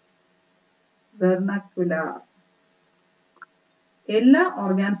 Vernacular. എല്ലാ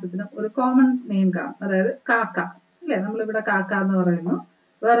ഓർഗാനിസത്തിനും ഒരു common name കാണും. അതായത് കാക്ക അല്ലേ, നമ്മളിവിടെ കാക്ക എന്ന് പറയുന്നു,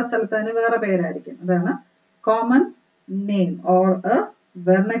 വേറെ സ്ഥലത്ത് അതിന് വേറെ പേരായിരിക്കും. അതാണ് common name or A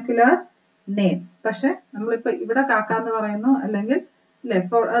vernacular name. പക്ഷെ നമ്മളിപ്പോ ഇവിടെ കാക്ക എന്ന് പറയുന്നു, അല്ലെങ്കിൽ അല്ലെ,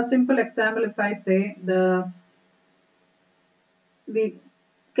 four A simple example, if I say the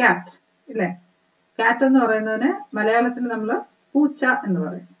cat ഇല്ലേ, കാറ്റ് എന്ന് പറയുന്നതിന് മലയാളത്തിൽ നമ്മൾ പൂച്ച എന്ന്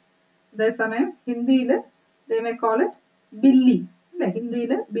പറയും. അതേസമയം ഹിന്ദിയിൽ they may call it Billy അല്ലെ,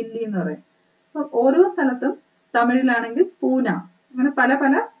 ഹിന്ദിയിൽ ബില്ലി എന്ന് പറയും. അപ്പൊ ഓരോ സ്ഥലത്തും, തമിഴിലാണെങ്കിൽ പൂന, അങ്ങനെ പല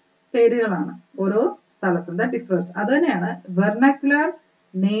പല പേരുകളാണ് ഓരോ സ്ഥലത്തും. That difference. അത് തന്നെയാണ് വെർണക്കുലർ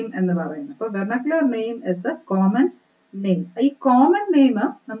നെയിം എന്ന് പറയുന്നത്. അപ്പൊ vernacular name is A common name. ഈ കോമൺ നെയിം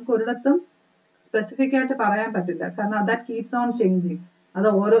നമുക്ക് ഒരിടത്തും സ്പെസിഫിക് ആയിട്ട് പറയാൻ പറ്റില്ല, കാരണം ദാറ്റ് കീപ്സ് ഓൺ ചേഞ്ചിങ്. അത്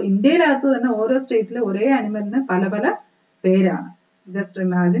ഓരോ ഇന്ത്യയിലകത്ത് തന്നെ ഓരോ സ്റ്റേറ്റിലും ഒരേ അനിമലിന് പല പല പേരാണ്. ജസ്റ്റ്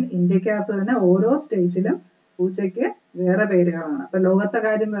ഇമാജിൻ, ഇന്ത്യക്കകത്ത് തന്നെ ഓരോ സ്റ്റേറ്റിലും പൂച്ചയ്ക്ക് വേറെ പേരുകളാണ്. അപ്പൊ ലോകത്തെ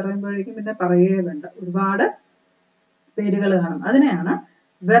കാര്യം പറയുമ്പോഴേക്കും പിന്നെ പറയുകയേ വേണ്ട, ഒരുപാട് പേരുകൾ കാണും. അതിനെയാണ്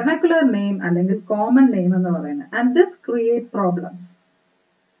വെർണക്കുലർ നെയിം അല്ലെങ്കിൽ കോമൺ നെയിം എന്ന് പറയുന്നത്. And this create problems.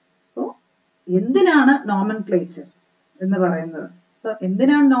 So എന്തിനാണ് നോമൻക്ലേച്ചർ എന്ന് പറയുന്നത്?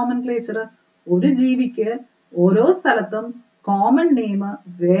 എന്തിനാണ് നോമൻക്ലേച്ചർ? ഒരു ജീവിക്ക് ഓരോ സ്ഥലത്തും കോമൺ നെയിം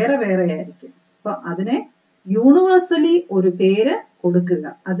വേറെ വേറെ ആയിരിക്കും. അപ്പൊ അതിനെ യൂണിവേഴ്സലി ഒരു പേര് കൊടുക്കുക,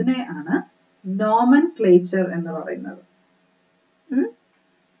 അതിനെയാണ് നോമൻക്ലേച്ചർ എന്ന് പറയുന്നത്.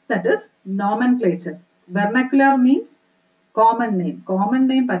 That is nomenclature. Vernacular means common name. Common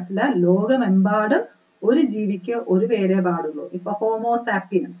name പറ്റില്ല, ലോകമെമ്പാടും ഒരു ജീവിക്ക് ഒരു പേരേ പാടുള്ളൂ. ഇപ്പൊ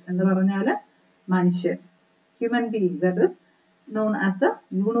ഹോമോസാപ്പിയൻസ് എന്ന് പറഞ്ഞാല് മനുഷ്യൻ, human being, that is known as a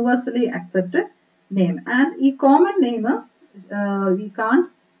universally accepted name. And ഈ common name we can't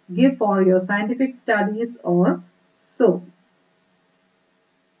give for your scientific studies or So,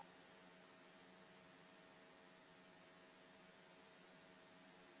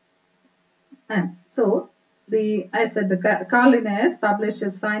 I said Carl Linnaeus published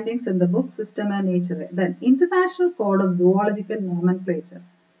his findings in the book System and Nature. Then International Code of Zoological Nomenclature.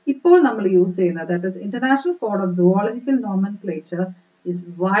 ഇപ്പോൾ നമ്മൾ use ചെയ്യുന്നത്, that is International Code of Zoological Nomenclature, is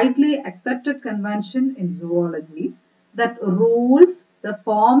widely accepted convention in zoology that rules the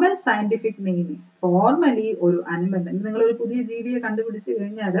formal scientific naming. Formally ഒരു animal, നിങ്ങൾ ഒരു പുതിയ ജീവിയെ കണ്ടുപിടിച്ച്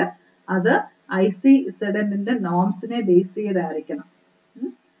കഴിഞ്ഞാൽ അത് ICZN ന്റെ നോംസിനെ ബേസ് ചെയ്തായിരിക്കണം.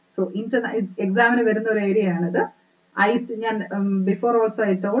 So, exam വരുന്ന ഒരു ഏരിയ ആണിത്. Before also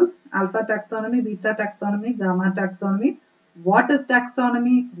I told alpha taxonomy, beta taxonomy, gamma taxonomy. What is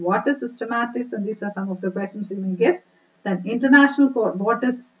taxonomy? What is systematics? And these are some of the questions you may get. Then international code. What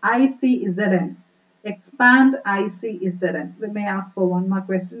is ICZN? Expand ICZN. We may ask for one more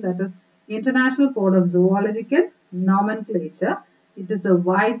question. That is International Code of Zoological Nomenclature. It is a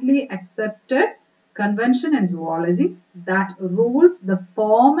widely accepted convention in zoology that rules the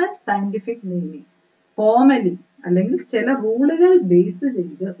formal scientific naming. Formally, അല്ലെങ്കിൽ ചില റൂളുകൾ base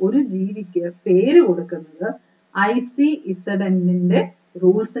ചെയ്ത് ഒരു ജീവിക്ക് പേര് കൊടുക്കുന്നത് ICZN ന്റെ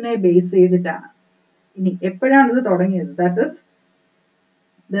റൂൾസിനെ base ചെയ്തിട്ടാണ്. ഇനി എപ്പോഴാണ് ഇത് തുടങ്ങിയത്? That is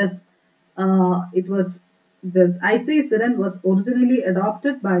this ICZN was originally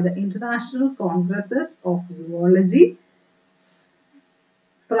adopted by the International Congresses of Zoology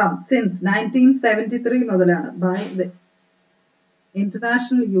since 1973 മുതലാണ് by the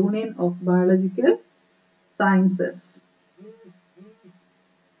International Union of Biological Sciences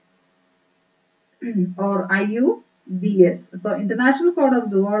or IUBS. For International Code of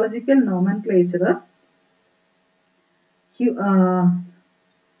Zoological Nomenclature,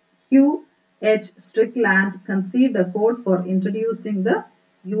 Hugh H. Strickland conceived a code for introducing the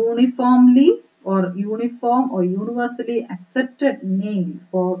uniform or universally accepted name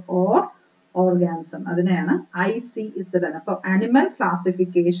for all organism. അതിനെയാണ് ICZN. അപ്പോൾ animal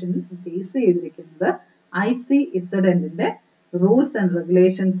classification base ചെയ്തിരിക്കുന്നത് ICZN ന്റെ rules and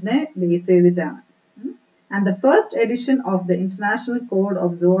regulations നെ base ചെയ്തിട്ടാണ്. And the first edition of the International Code of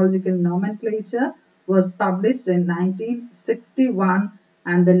Zoological Nomenclature was published in 1961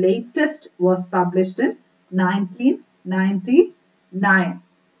 and the latest was published in 1999.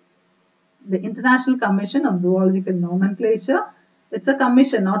 The International Commission of Zoological Nomenclature. It's a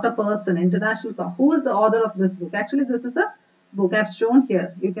commission, not a person. Who is the author of this book? Actually, this is a book I've shown here.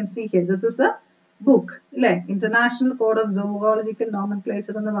 You can see here. This is a book. International Code of Zoological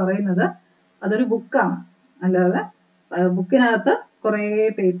Nomenclature എന്ന് പറയുന്നത് അതൊരു ബുക്കാണ്. അല്ലാതെ ബുക്കിനകത്ത് കുറേ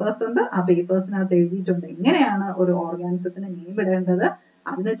papers ഉണ്ട്. ആ പേപ്പേഴ്സിനകത്ത് എഴുതിയിട്ടുണ്ട് എങ്ങനെയാണ് ഒരു ഓർഗാനിസത്തിന് നെയിം ഇടേണ്ടത്.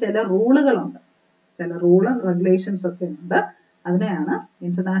 അതിന് ചില റൂളുകളുണ്ട്, ചില റൂളും റെഗുലേഷൻസ് ഒക്കെ ഉണ്ട്. അതിനെയാണ്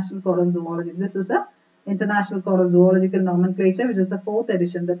International Code of Zoology. This is a International Code of Zoological Nomenclature, which is the 4th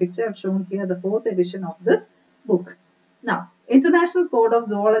edition. The picture I've shown here, the 4th edition of this book. Now, International Code of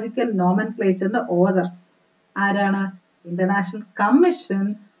Zoological Nomenclature, the author, ആരാണ്? International Commission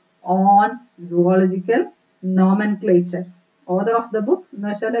on Zoological Nomenclature. Author of the book എന്ന്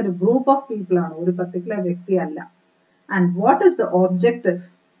വെച്ചാൽ ഒരു group of people ആണ്, ഒരു particular വ്യക്തി അല്ല. And what is the objective?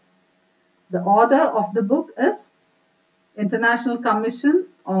 The author of the book is International Commission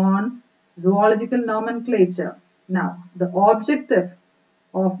on Zoological Nomenclature. Now, the objective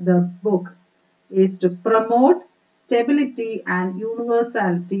of the book is to promote stability and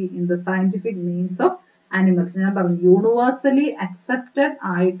universality in the scientific names of animals. ഞാൻ പറഞ്ഞു universally accepted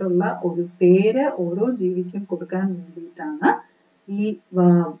ആയിട്ടുള്ള ഒരു പേര് ഓരോ ജീവിക്കും കൊടുക്കാൻ വേണ്ടിയിട്ടാണ് ഈ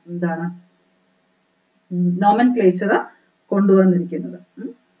എന്താണ് നോമൻക്ലേച്ചർ കൊണ്ടുവന്നിരിക്കുന്നത്.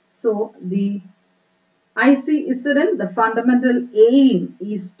 So, the ICZN, the fundamental aim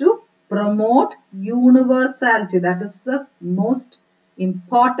is to promote universality. That is the most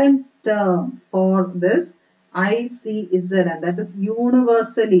important term for this ICZN. That is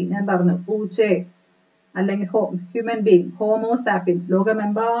universally. ഞാൻ പറഞ്ഞു പൂച്ചെ അല്ലെങ്കിൽ ഹ്യൂമൻ ബീങ്, ഹോമോസാപ്പിയൻസ്.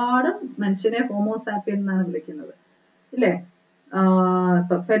 ലോകമെമ്പാടും മനുഷ്യനെ ഹോമോസാപ്പിയൻ എന്നാണ് വിളിക്കുന്നത്, ഇല്ലേ?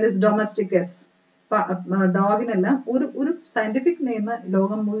 ഫെലിസ് ഡൊമസ്റ്റിക്കസ് ഡോഗിനല്ല ഒരു സയന്റിഫിക് നെയിം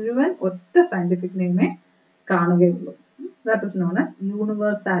ലോകം മുഴുവൻ ഒറ്റ സയന്റിഫിക് നെയിമേ കാണുകയുള്ളൂ. That is known as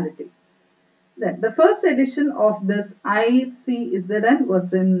universality. Then the first edition of this ICZN was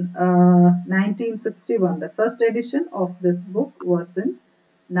in 1961. The first edition of this book was in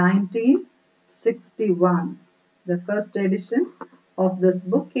 1961. The first edition of this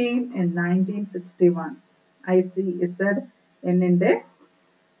book came in 1961. ICZN in the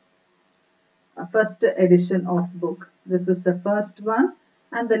first edition of book. This is the first one,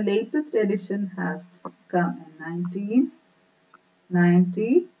 and the latest edition has come in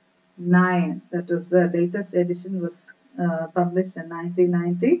 1999. 9. That was the latest edition was published in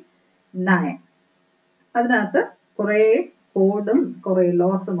 1999. അതിനകത്ത് കുറേ കോഡും കുറേ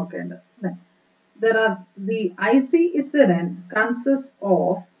ലോസും ഒക്കെ ഉണ്ട്. There are the ICSN consists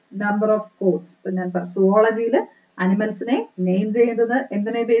of number of codes. ഇപ്പൊ ഞാൻ സുവോളജിയിൽ അനിമൽസിനെ name ചെയ്യുന്നത്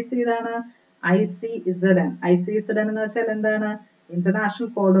എന്തിനെ ബേസ് ചെയ്താണ്? ICSN. ICSN എന്ന് വെച്ചാൽ എന്താണ്? International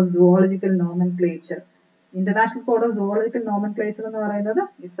code of zoological nomenclature. International code of zoological nomenclature എന്ന് പറയുന്നത്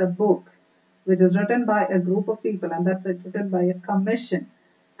it's A book which is written by a group of people, and that's written by a commission.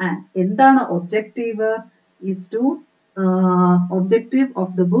 And endana objective is to objective of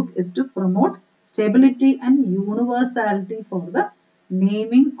the book is to promote stability and universality for the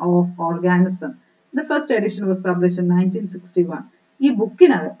naming of organism. The first edition was published in 1961. Ee book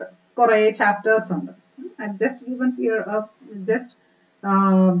inagathu kore chapters undu. I've just given here a just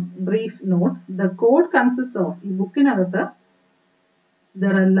brief note. The code consists of ee book inagathu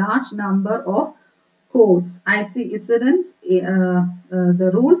there are large number of codes. ICSN's the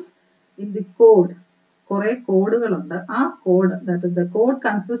rules in the code. Kore codegalundu. Aa code, that is the code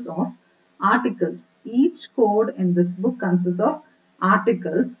consists of articles. Each code in this book consists of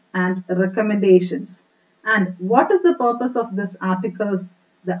articles and recommendations. And what is the purpose of this article?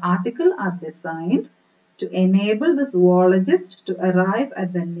 The article are designed to enable the zoologist to arrive at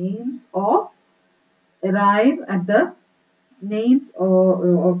the names or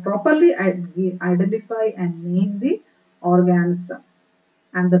properly identify and name the organism.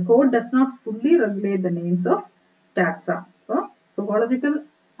 And the code does not fully regulate the names of taxa. So, zoological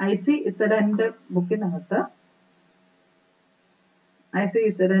ICSN book in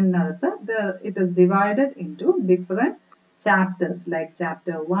it is divided into different chapters like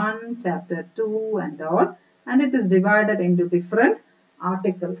chapter 1, chapter 2 and all, and it is divided into different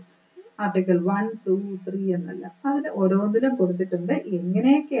articles. Article 1, 2, 3 എന്നല്ല. അതിൽ ഓരോന്നിലും കൊടുത്തിട്ടുണ്ട്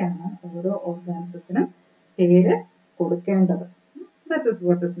എങ്ങനെയൊക്കെയാണ് ഓരോ ഓർഗാനിസത്തിനും പേര് കൊടുക്കേണ്ടത്. That is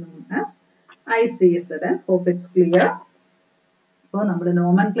what is known as ICSN. Hope it's clear. അപ്പോൾ നമ്മുടെ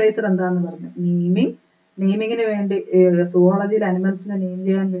നോമൻക്ലേച്ചർ എന്താണെന്ന് പറഞ്ഞു? നെയിമിങ്ങിന് വേണ്ടി സുവോളജിയിൽ അനിമൽസിനെ നെയിം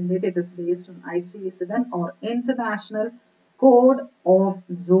ചെയ്യാൻ വേണ്ടിയിട്ട് it is based on ICSN or International Code of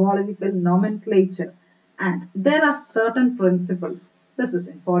Zoological Nomenclature. And there are certain principles. This is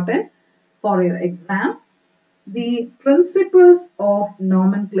important for your exam. The principles of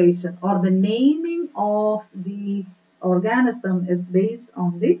nomenclature or the naming of the organism is based on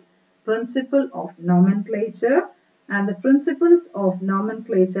the principle of nomenclature, and the principles of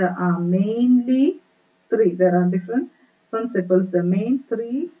nomenclature are mainly 3. There are different principles. The main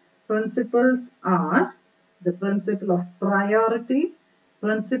 3 principles are the principle of priority,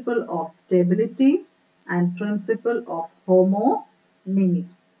 principle of stability, and principle of homonymy.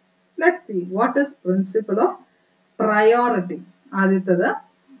 Let's see what is principle of priority. Aditya,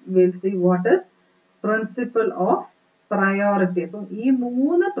 we'll see what is principle of priority. So, these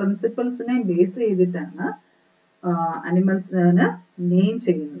 3 principles ne base cheyiditana animals name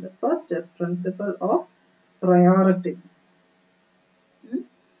cheyunnathu. First is principle of priority.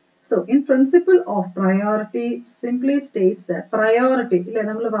 So, in principle of priority simply states that priority ille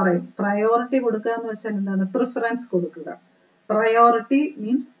nammal parayum priority kodukka ennu vechal endana preference kodukkuka. Priority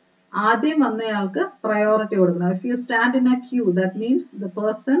means ആദ്യം വന്നയാൾക്ക് priority കൊടുക്കണം. If you stand in a queue, that means the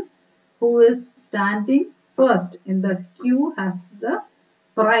person who is standing first in the queue has the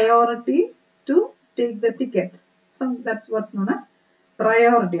priority to take the ticket. So that's what's known as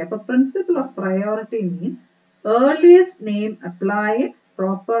priority. So principle of priority means earliest name applied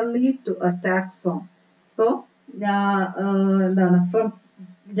properly to a taxon. So from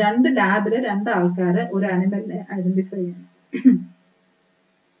രണ്ട് ലാബില് രണ്ട് ആൾക്കാര് ഒരു ആനിമലിനെ identify ചെയ്യണം.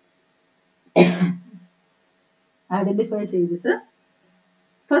 Identify ചെയ്തിട്ട്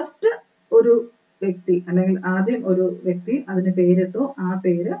first ഒരു വ്യക്തി അല്ലെങ്കിൽ ആദ്യം ഒരു വ്യക്തി അതിന് പേരിട്ടു. ആ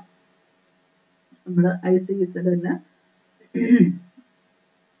പേര് നമ്മൾ ICSN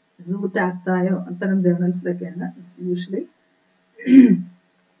സൂ ടാക്സായോ അത്തരം ജേർണൽസിലൊക്കെയാണ് യൂഷ്വലി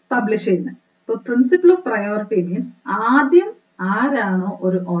പബ്ലിഷ് ചെയ്യുന്നത്. ഇപ്പോൾ പ്രിൻസിപ്പിൾ ഓഫ് പ്രയോറിറ്റി മീൻസ് ആദ്യം ആരാണോ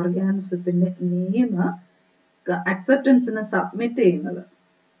ഒരു ഓർഗാനിസത്തിന്റെ നെയിം അക്സെപ്റ്റൻസിന് സബ്മിറ്റ് ചെയ്യുന്നത്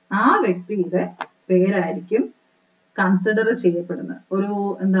ആ വ്യക്തിയുടെ പേരായിരിക്കും കൺസിഡർ ചെയ്യപ്പെടുന്നത്.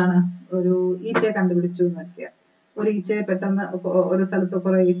 ഒരു ഈച്ചയെ കണ്ടുപിടിച്ചു എന്നൊക്കെയാ. ഒരു ഈച്ചയെ പെട്ടെന്ന് ഒരു സ്ഥലത്ത്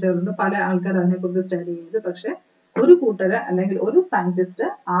കുറെ ഈച്ചകളുണ്ട്, പല ആൾക്കാർ അതിനെ കുറിച്ച് സ്റ്റഡി ചെയ്തു. പക്ഷെ ഒരു കൂട്ടര് അല്ലെങ്കിൽ ഒരു സയന്റിസ്റ്റ്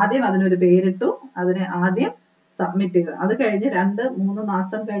ആദ്യം അതിനൊരു പേരിട്ടു, അതിനെ ആദ്യം സബ്മിറ്റ് ചെയ്തു. അത് കഴിഞ്ഞ് 2-3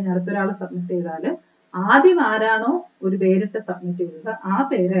 മാസം കഴിഞ്ഞ് അടുത്തൊരാൾ സബ്മിറ്റ് ചെയ്താൽ ആദ്യം ആരാണോ ഒരു പേരിട്ട് സബ്മിറ്റ് ചെയ്തത് ആ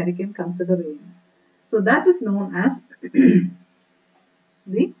പേരായിരിക്കും കൺസിഡർ ചെയ്യുന്നത്. So that is known as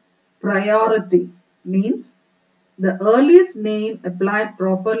the priority. Means The earliest name applied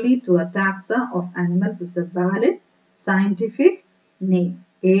properly to a taxa of animals is the valid scientific name.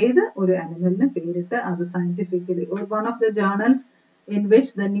 ഏത് ഒരു animalന് പേരിട്ട് അത് scientifically one of the journals in which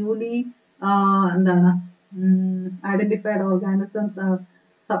the newly identified organisms are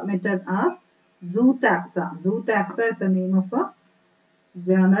submitted are Zootaxa. Zootaxa is the name of a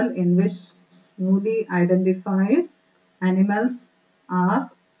journal in which newly identified animals are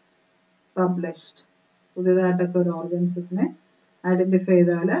published. പുതിയതായിട്ടൊക്കെ ഒരു ഓർഗാനിസത്തിനെ identify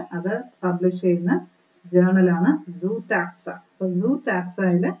ചെയ്താൽ അത് publish ചെയ്യുന്ന ജേർണലാണ് Zootaxa. So Zootaxa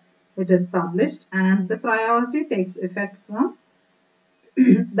it is published and the priority takes effect from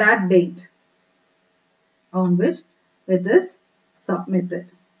that date on which it is submitted.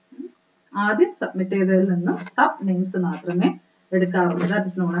 ആദ്യം submit ചെയ്തതിൽ നിന്ന് sub names മാത്രമേ എടുക്കാറുള്ളൂ. That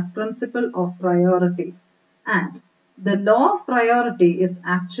is known as principle of priority. And the law of priority is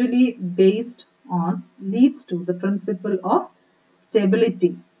actually based on leads to the principle of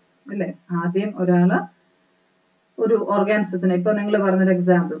stability. അല്ലേ? ആദ്യം ഒരാള് ഒരു ഓർഗാനിസത്തിന് ഇപ്പൊ നിങ്ങൾ പറഞ്ഞൊരു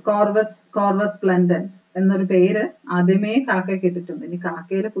എക്സാമ്പിൾ കോർവസ് പ്ലന്റൻസ് എന്നൊരു പേര് ആദ്യമേ കാക്കയ്ക്ക് ഇട്ടിട്ടുണ്ട്. ഇനി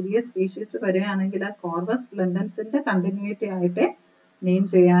കാക്കയിലെ പുതിയ സ്പീഷീസ് വരികയാണെങ്കിൽ ആ കോർവസ് പ്ലന്റൻസിന്റെ കണ്ടിന്യൂറ്റി ആയിട്ട് നെയിം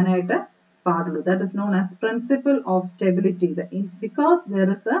ചെയ്യാനായിട്ട് പാടുള്ളൂ. That is known as principle of stability. Because there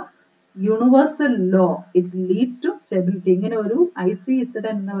is a universal law, it leads to stability. ഇങ്ങനെ ഒരു ICSD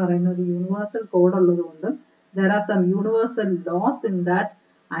എന്ന് പറയുന്ന ഒരു യൂണിവേഴ്സൽ കോഡ് ഉള്ളതുകൊണ്ട് there are some universal laws in that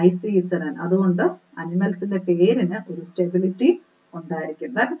ICSD. അതുകൊണ്ട് അനിമൽസിന്റെ പേരിന് ഒരു സ്റ്റെബിലിറ്റി ഉണ്ടായിരിക്കും.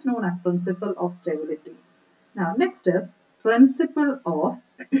 That is known as principle of stability. Now next is principle of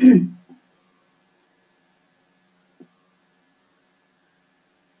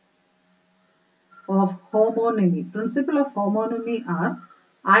homonymy. Principle of homonymy are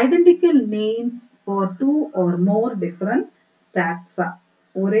identical names for two or more different taxa.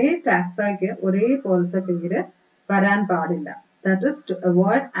 ഒരേ ടാക്സയ്ക്ക് ഒരേപോലത്തെ പേര് വരാൻ പാടില്ല. That is to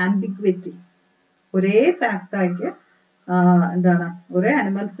avoid ambiguity. ഒരേ ടാക്സയ്ക്ക് ഒരേ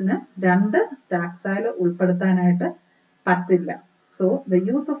അനിമൽസിന് രണ്ട് ടാക്സയിൽ ഉൾപ്പെടുത്താനായിട്ട് പറ്റില്ല. So the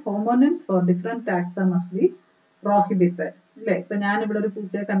use of homonyms for different taxa must be prohibited. അല്ലേ? ഇപ്പൊ ഞാൻ ഇവിടെ ഒരു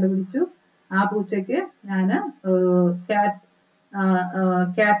പൂച്ചയെ കണ്ടുപിടിച്ചു. ആ പൂച്ചയ്ക്ക് ഞാൻ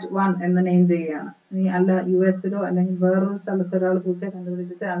cat 1 എന്ന് നെയിം ചെയ്യുകയാണ്. അല്ല US-ലോ അല്ലെങ്കിൽ വേറൊരു സ്ഥലത്ത് ഒരാൾ പൂച്ചയെ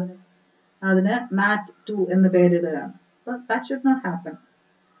കണ്ടുപിടിച്ചിട്ട് അതിന് Mat 2 എന്ന് പേരിടുകയാണ്. So that should not happen.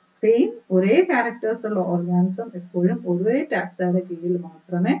 Same ഒരേ ക്യാരക്ടേഴ്സ് ഉള്ള ഓർഗാനിസം എപ്പോഴും ഒരേ ടാക്സയുടെ കീഴിൽ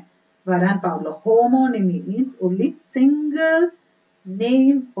മാത്രമേ വരാൻ പാടുള്ളൂ. ഹോമോണിമി means only single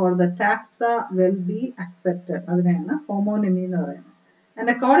name for the taxa will be accepted. അതിനെയാണ് ഹോമോണിമി എന്ന് പറയുന്നത്. And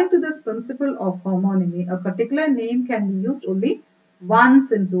according to this principle of homonymy, a particular name can be used only once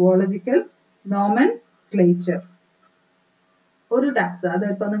in zoological nomenclature. ഒരു ടാക്സ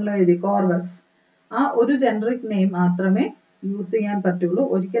അതിപ്പോ നിങ്ങൾ എഴുതി കോർവസ്, ആ ഒരു ജനറിക് നെയിം മാത്രമേ യൂസ് ചെയ്യാൻ പറ്റുള്ളൂ.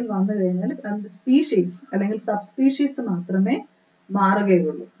 ഒരിക്കൽ വന്നു കഴിഞ്ഞാൽ സ്പീഷീസ് അല്ലെങ്കിൽ സബ് സ്പീഷീസ് മാത്രമേ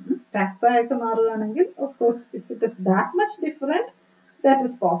മാറുകയുള്ളൂ. ടാക്സ ആയിട്ട് മാറുകയാണെങ്കിൽ of course if it is that much different that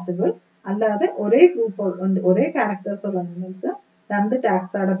is possible. അല്ലാതെ ഒരേ ഗ്രൂപ്പ് ഒരേ ക്യാരക്ടേഴ്സ് ഉള്ള അനിമൽസ് രണ്ട്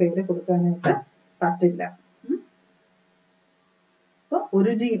ടാക്സയുടെ പേര് കൊടുക്കാനായിട്ട് പറ്റില്ല. അപ്പൊ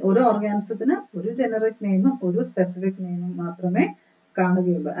ഒരു ഓർഗാനിസത്തിന് ഒരു ജനറിക് നെയിമും ഒരു സ്പെസിഫിക് നെയിമും മാത്രമേ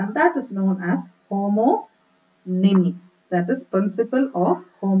കാണുകയുള്ളൂ. And that is known as homonymy. That is principle of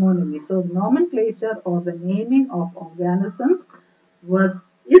homonymy. So nomenclature or the naming of organisms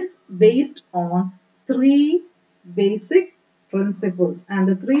is based on three basic principles. And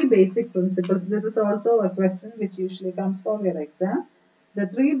the three basic principles, this is also a question which usually comes for your exam. The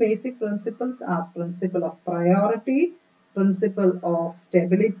three basic principles are principle of priority, principle of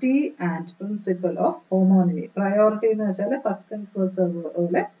stability, and principle of homonymy. Priority എന്ന് വെച്ചാൽ first come first serve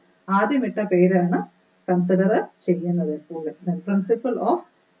പോലെ ആദ്യം ഇട്ട പേരാണ് consider ചെയ്യുന്നത് എപ്പോഴും. Principle of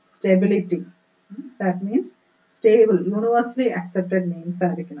stability, that means stable, universally accepted names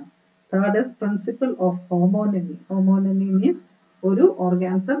ആയിരിക്കണം. Third is principle of homonymy. Homonymy means ഒരു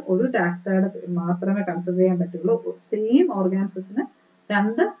ഓർഗാനിസം ഒരു ടാക്സയുടെ മാത്രമേ കൺസിഡർ ചെയ്യാൻ പറ്റുള്ളൂ. സെയിം ഓർഗാനിസത്തിന്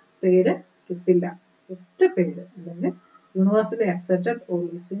രണ്ട് പേര് കിട്ടില്ല, ഒറ്റ പേര് അല്ലെങ്കിൽ universally accepted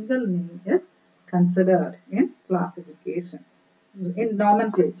only single name is considered in classification, in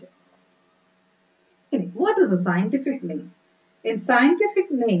nomenclature. What is a scientific name? In scientific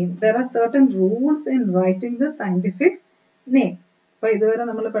name, there are certain rules in writing the scientific name. അപ്പോൾ ഇതുവരെ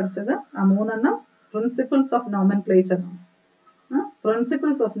നമ്മൾ പഠിച്ചത് ആ മൂന്നെണ്ണം പ്രിൻസിപ്പിൾസ് ഓഫ് നോമൻക്ലേച്ചർ ആണ്.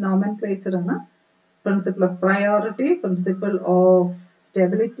 Principles of nomenclature ആണ് principle of priority, principle of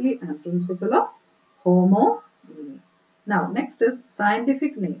stability, and principle of homonymy. Now next is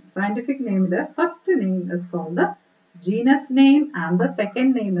scientific name. Scientific name, the first name is called the genus name and the second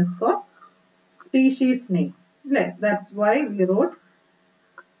name is called species name. That's why we wrote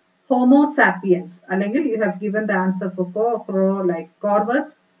Homo sapiens. അല്ലെങ്കിൽ you have given the answer for like Corvus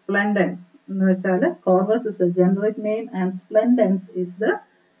splendens. എന്ന് വെച്ചാൽ Corvus is a generic name and splendens is the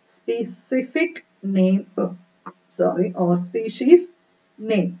specific name, or species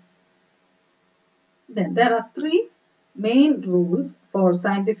name. Then there are three main rules for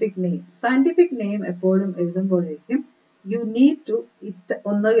scientific name. Scientific name എപ്പോഴും എഴുതുമ്പോഴേക്കും you need to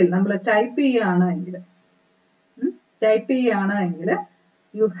ഒന്നുകിൽ നമ്മൾ type ചെയ്യുകയാണെങ്കിൽ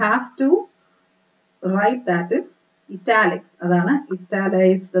you have to write that in italics. അതാണ്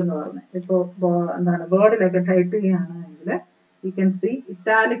italicized എന്ന് പറയുന്നത്. ഇപ്പോൾ എന്താണ് വേർഡിലൊക്കെ type ചെയ്യുകയാണെങ്കിൽ you can see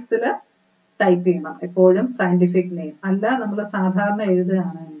italicsൽ ടൈപ്പ് ചെയ്യണം എപ്പോഴും സയന്റിഫിക് നെയിം. അല്ല നമ്മൾ സാധാരണ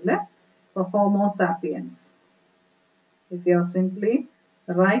എഴുതുകയാണെങ്കിൽ Homo sapiens. If you are simply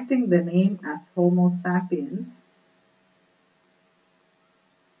writing the name as Homo sapiens,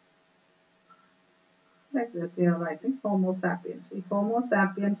 like this, you are writing Homo sapiens. ഈ Homo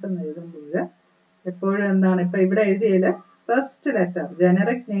sapiens എന്ന് എഴുതുമ്പോൾ എപ്പോഴും എന്താണ് ഇപ്പൊ ഇവിടെ എഴുതിയതില് ഫസ്റ്റ് ലെറ്റർ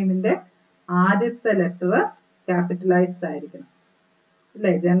ജനറിക് നെയിമിന്റെ ആദ്യത്തെ ലെറ്റർ ക്യാപിറ്റലൈസ്ഡ് ആയിരിക്കണം.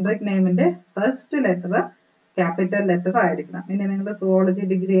 അല്ലേ? Generic നെയിമിന്റെ first letter capital letter ആയിരിക്കണം. ഇനി നിങ്ങൾ സുവോളജി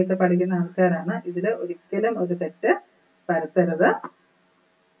ഡിഗ്രി ഒക്കെ പഠിക്കുന്ന ആൾക്കാരാണ്. ഇതിൽ ഒരിക്കലും ഒരു തെറ്റ് വരുത്തരുത്.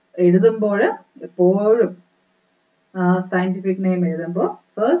 എഴുതുമ്പോൾ എപ്പോഴും സയന്റിഫിക് നെയിം എഴുതുമ്പോൾ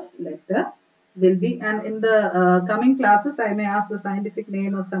first letter will be, and in the coming classes I may ask the scientific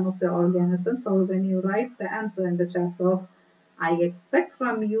name of some of the organisms. So when you write the answer in the chat box, I expect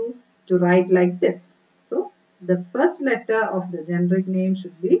from you to write like this. So the first letter of the generic name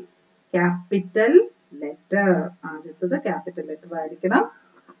should be capital letter. ആദ്യത്തെ capital letter ആയിരിക്കണം.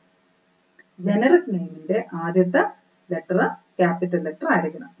 Generic name ന്റെ ആദ്യത്തെ letter capital letter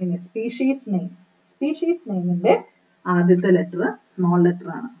ആയിരിക്കണം. ഇനി species name ന്റെ ആദ്യത്തെ letter small letter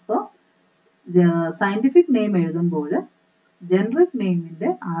ആണ്. അപ്പോൾ സയന്റിഫിക് നെയിം എഴുതുമ്പോൾ ജനറിക് നെയിമിന്റെ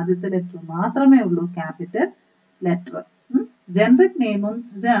ആദ്യത്തെ ലെറ്റർ മാത്രമേ ഉള്ളൂ ക്യാപിറ്റൽ ലെറ്റർ. ജനറിക് നെയിമും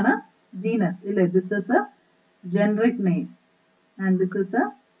ഇതാണ് ജീനസ് ഇല്ലേ? This is A generic name and this is A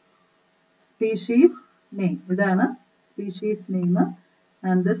species name. ഇതാണ് species name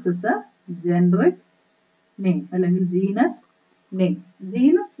and this is A generic name അല്ലെങ്കിൽ genus name.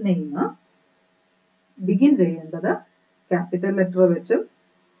 Genus name begin ചെയ്യേണ്ടത് ക്യാപിറ്റൽ ലെറ്റർ വെച്ചും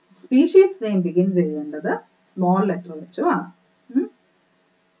species name begin ചെയ്യേണ്ടത് small letter വെച്ചുമാണ്.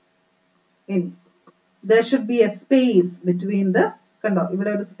 ഇനി there should be a space between the, കണ്ടോ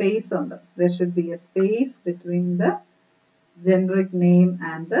ഇവിടെ ഒരു space ഉണ്ട്. there should be a space between the generic name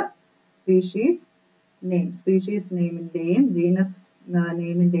and the species name. species നെയിമിന്റെയും genus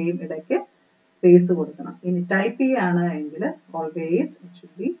നെയിമിന്റെയും ഇടയ്ക്ക് space കൊടുക്കണം. ഇനി ടൈപ്പ് ചെയ്യാണ് എങ്കിൽ always it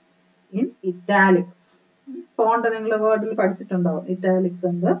should be in italics. Font നിങ്ങൾ വേർഡിൽ പഠിച്ചിട്ടുണ്ടാവും. ഇറ്റാലിക്സ്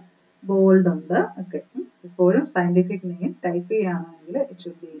ഉണ്ട്, ബോൾഡ് ഉണ്ട് ഒക്കെ. എപ്പോഴും സയന്റിഫിക് നെയിം ടൈപ്പ് ചെയ്യുകയാണെങ്കിൽ ഇറ്റ്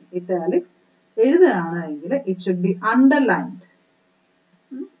ഷുഡ് ബി ഇറ്റാലിക്സ്. എഴുതുകയാണെങ്കിൽ ഇറ്റ് ഷുഡ് ബി അണ്ടർലൈൻഡ്.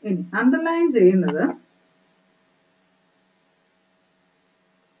 ഇനി അണ്ടർലൈൻ ചെയ്യുന്നത്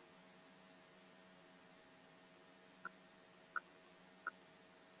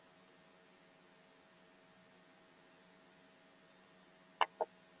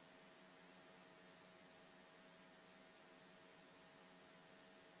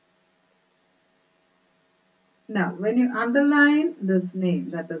now when you underline this name,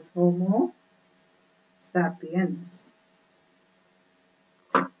 that is Homo sapiens.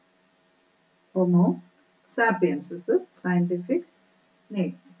 Homo sapiens is the scientific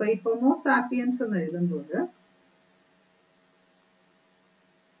name. So ഈ Homo sapiens എന്ന് എഴുതുമ്പോൾ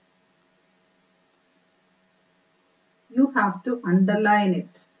you have to underline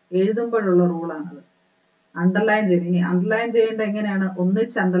it. എഴുതുമ്പോഴുള്ള റൂളാണത്. Underline ചെയ്യണം. ഇനി underline ചെയ്യേണ്ട എങ്ങനെയാണ്?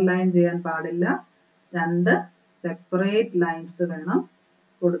 ഒന്നിച്ച് അണ്ടർലൈൻ ചെയ്യാൻ പാടില്ല. രണ്ട് separate lines വേണം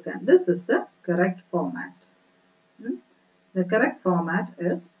കൊടുക്കാൻ. This is the correct format. The correct format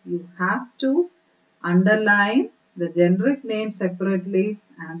is you have to underline the generic name separately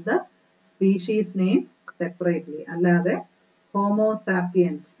and the species name separately. അല്ലാതെ Homo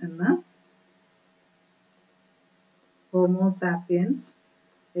sapiens എന്ന് Homo sapiens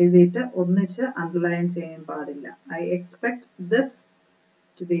എഴുതിയിട്ട് ഒന്നിച്ച് അണ്ടർലൈൻ ചെയ്യാൻ പാടില്ല. I expect this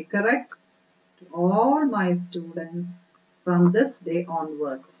to be correct to all my students from this day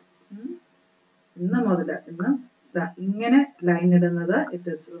onwards. ഇന്ന് മുതൽ ഇങ്ങനെ line ഇടുന്നത് it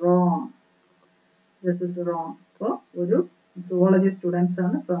is wrong. This is wrong. അപ്പോൾ ഒരു zoology students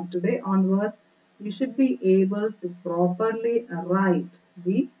ആണ്, from today onwards you should be able to properly write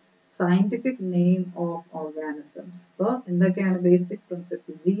the scientific name of organisms. അപ്പോൾ എന്തൊക്കെയാണ് basic concept?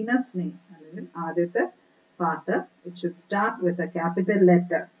 genus name അല്ലെങ്കിൽ ആദ്യത്തെ part it should start with a capital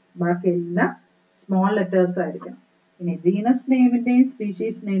letter. ബാക്കി എല്ലാം small letters ആയിരിക്കണം. ഇനി genus നെയിമിന്റെയും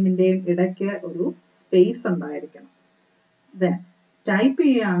species നെയിമിന്റെയും ഇടയ്ക്ക് ഒരു സ്പേസ് ഉണ്ടായിരിക്കണം. Then type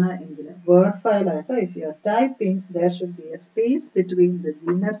ചെയ്യാണ് എങ്കിൽ വേർഡ് ഫയൽ ആയിട്ട് if you are typing there should be a space between the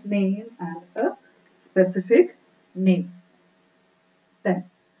genus name and a specific name. Then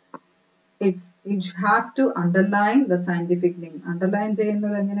it have to underline the scientific name. Underline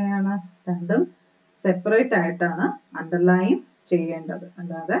ചെയ്യുന്നത് എങ്ങനെയാണ്? രണ്ടും separate ആയിട്ടാണ് underline ചെയ്യേണ്ടത്.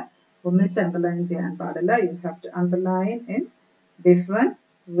 അല്ലാതെ ഒന്നിച്ച് അണ്ടർലൈൻ ചെയ്യാൻ പാടില്ല. You have to underline in different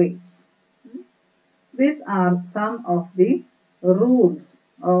ways. These are some of the rules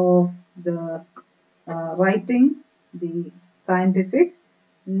of the writing the scientific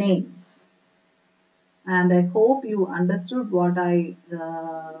names. And I hope you understood what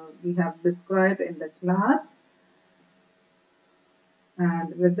we have described in the class. And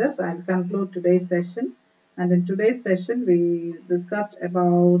with this, I'll conclude today's session. And in today's session, we discussed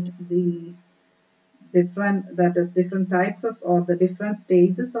about the different types of or the different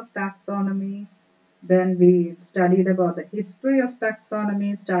stages of taxonomy. Then we studied about the history of taxonomy,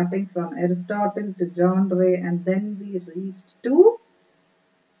 starting from Aristotle to John Ray, and then we reached to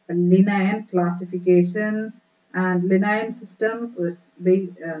Linnaean classification. And Linnaean system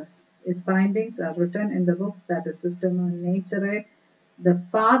its findings are written in the books, that is Systema Naturae. The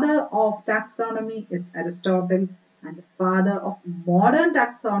father of taxonomy is Aristotle, and the father of modern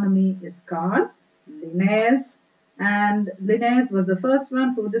taxonomy is called Linnaeus. And Linnaeus was the first one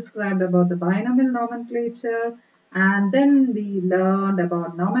who described about the binomial nomenclature. And then we learned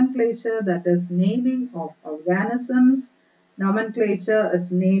about nomenclature, that is naming of organisms. Nomenclature is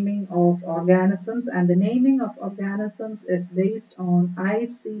naming of organisms, and the naming of organisms is based on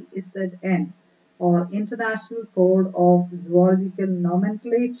ICZN, or International Code of Zoological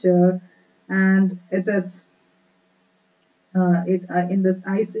Nomenclature. And it is in this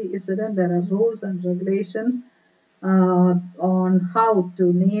ICZN there are rules and regulations on how to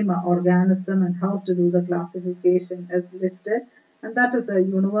name an organism and how to do the classification is listed. And that is a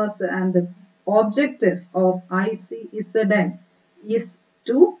universal, and the objective of ICZN is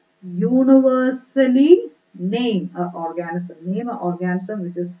to universally name an organism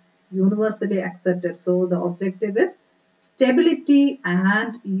which is universally accepted. So the objective is stability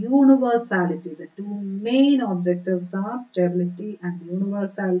and universality. The two main objectives are stability and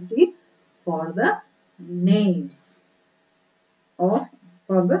universality for the names or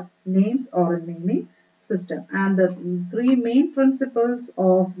a naming system. And the three main principles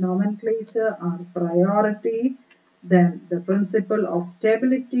of nomenclature are priority, then the principle of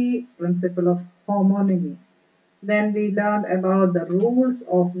stability, principle of homonymy. Then we learned about the rules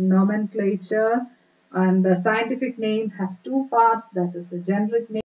of nomenclature, and the scientific name has two parts, that is the generic name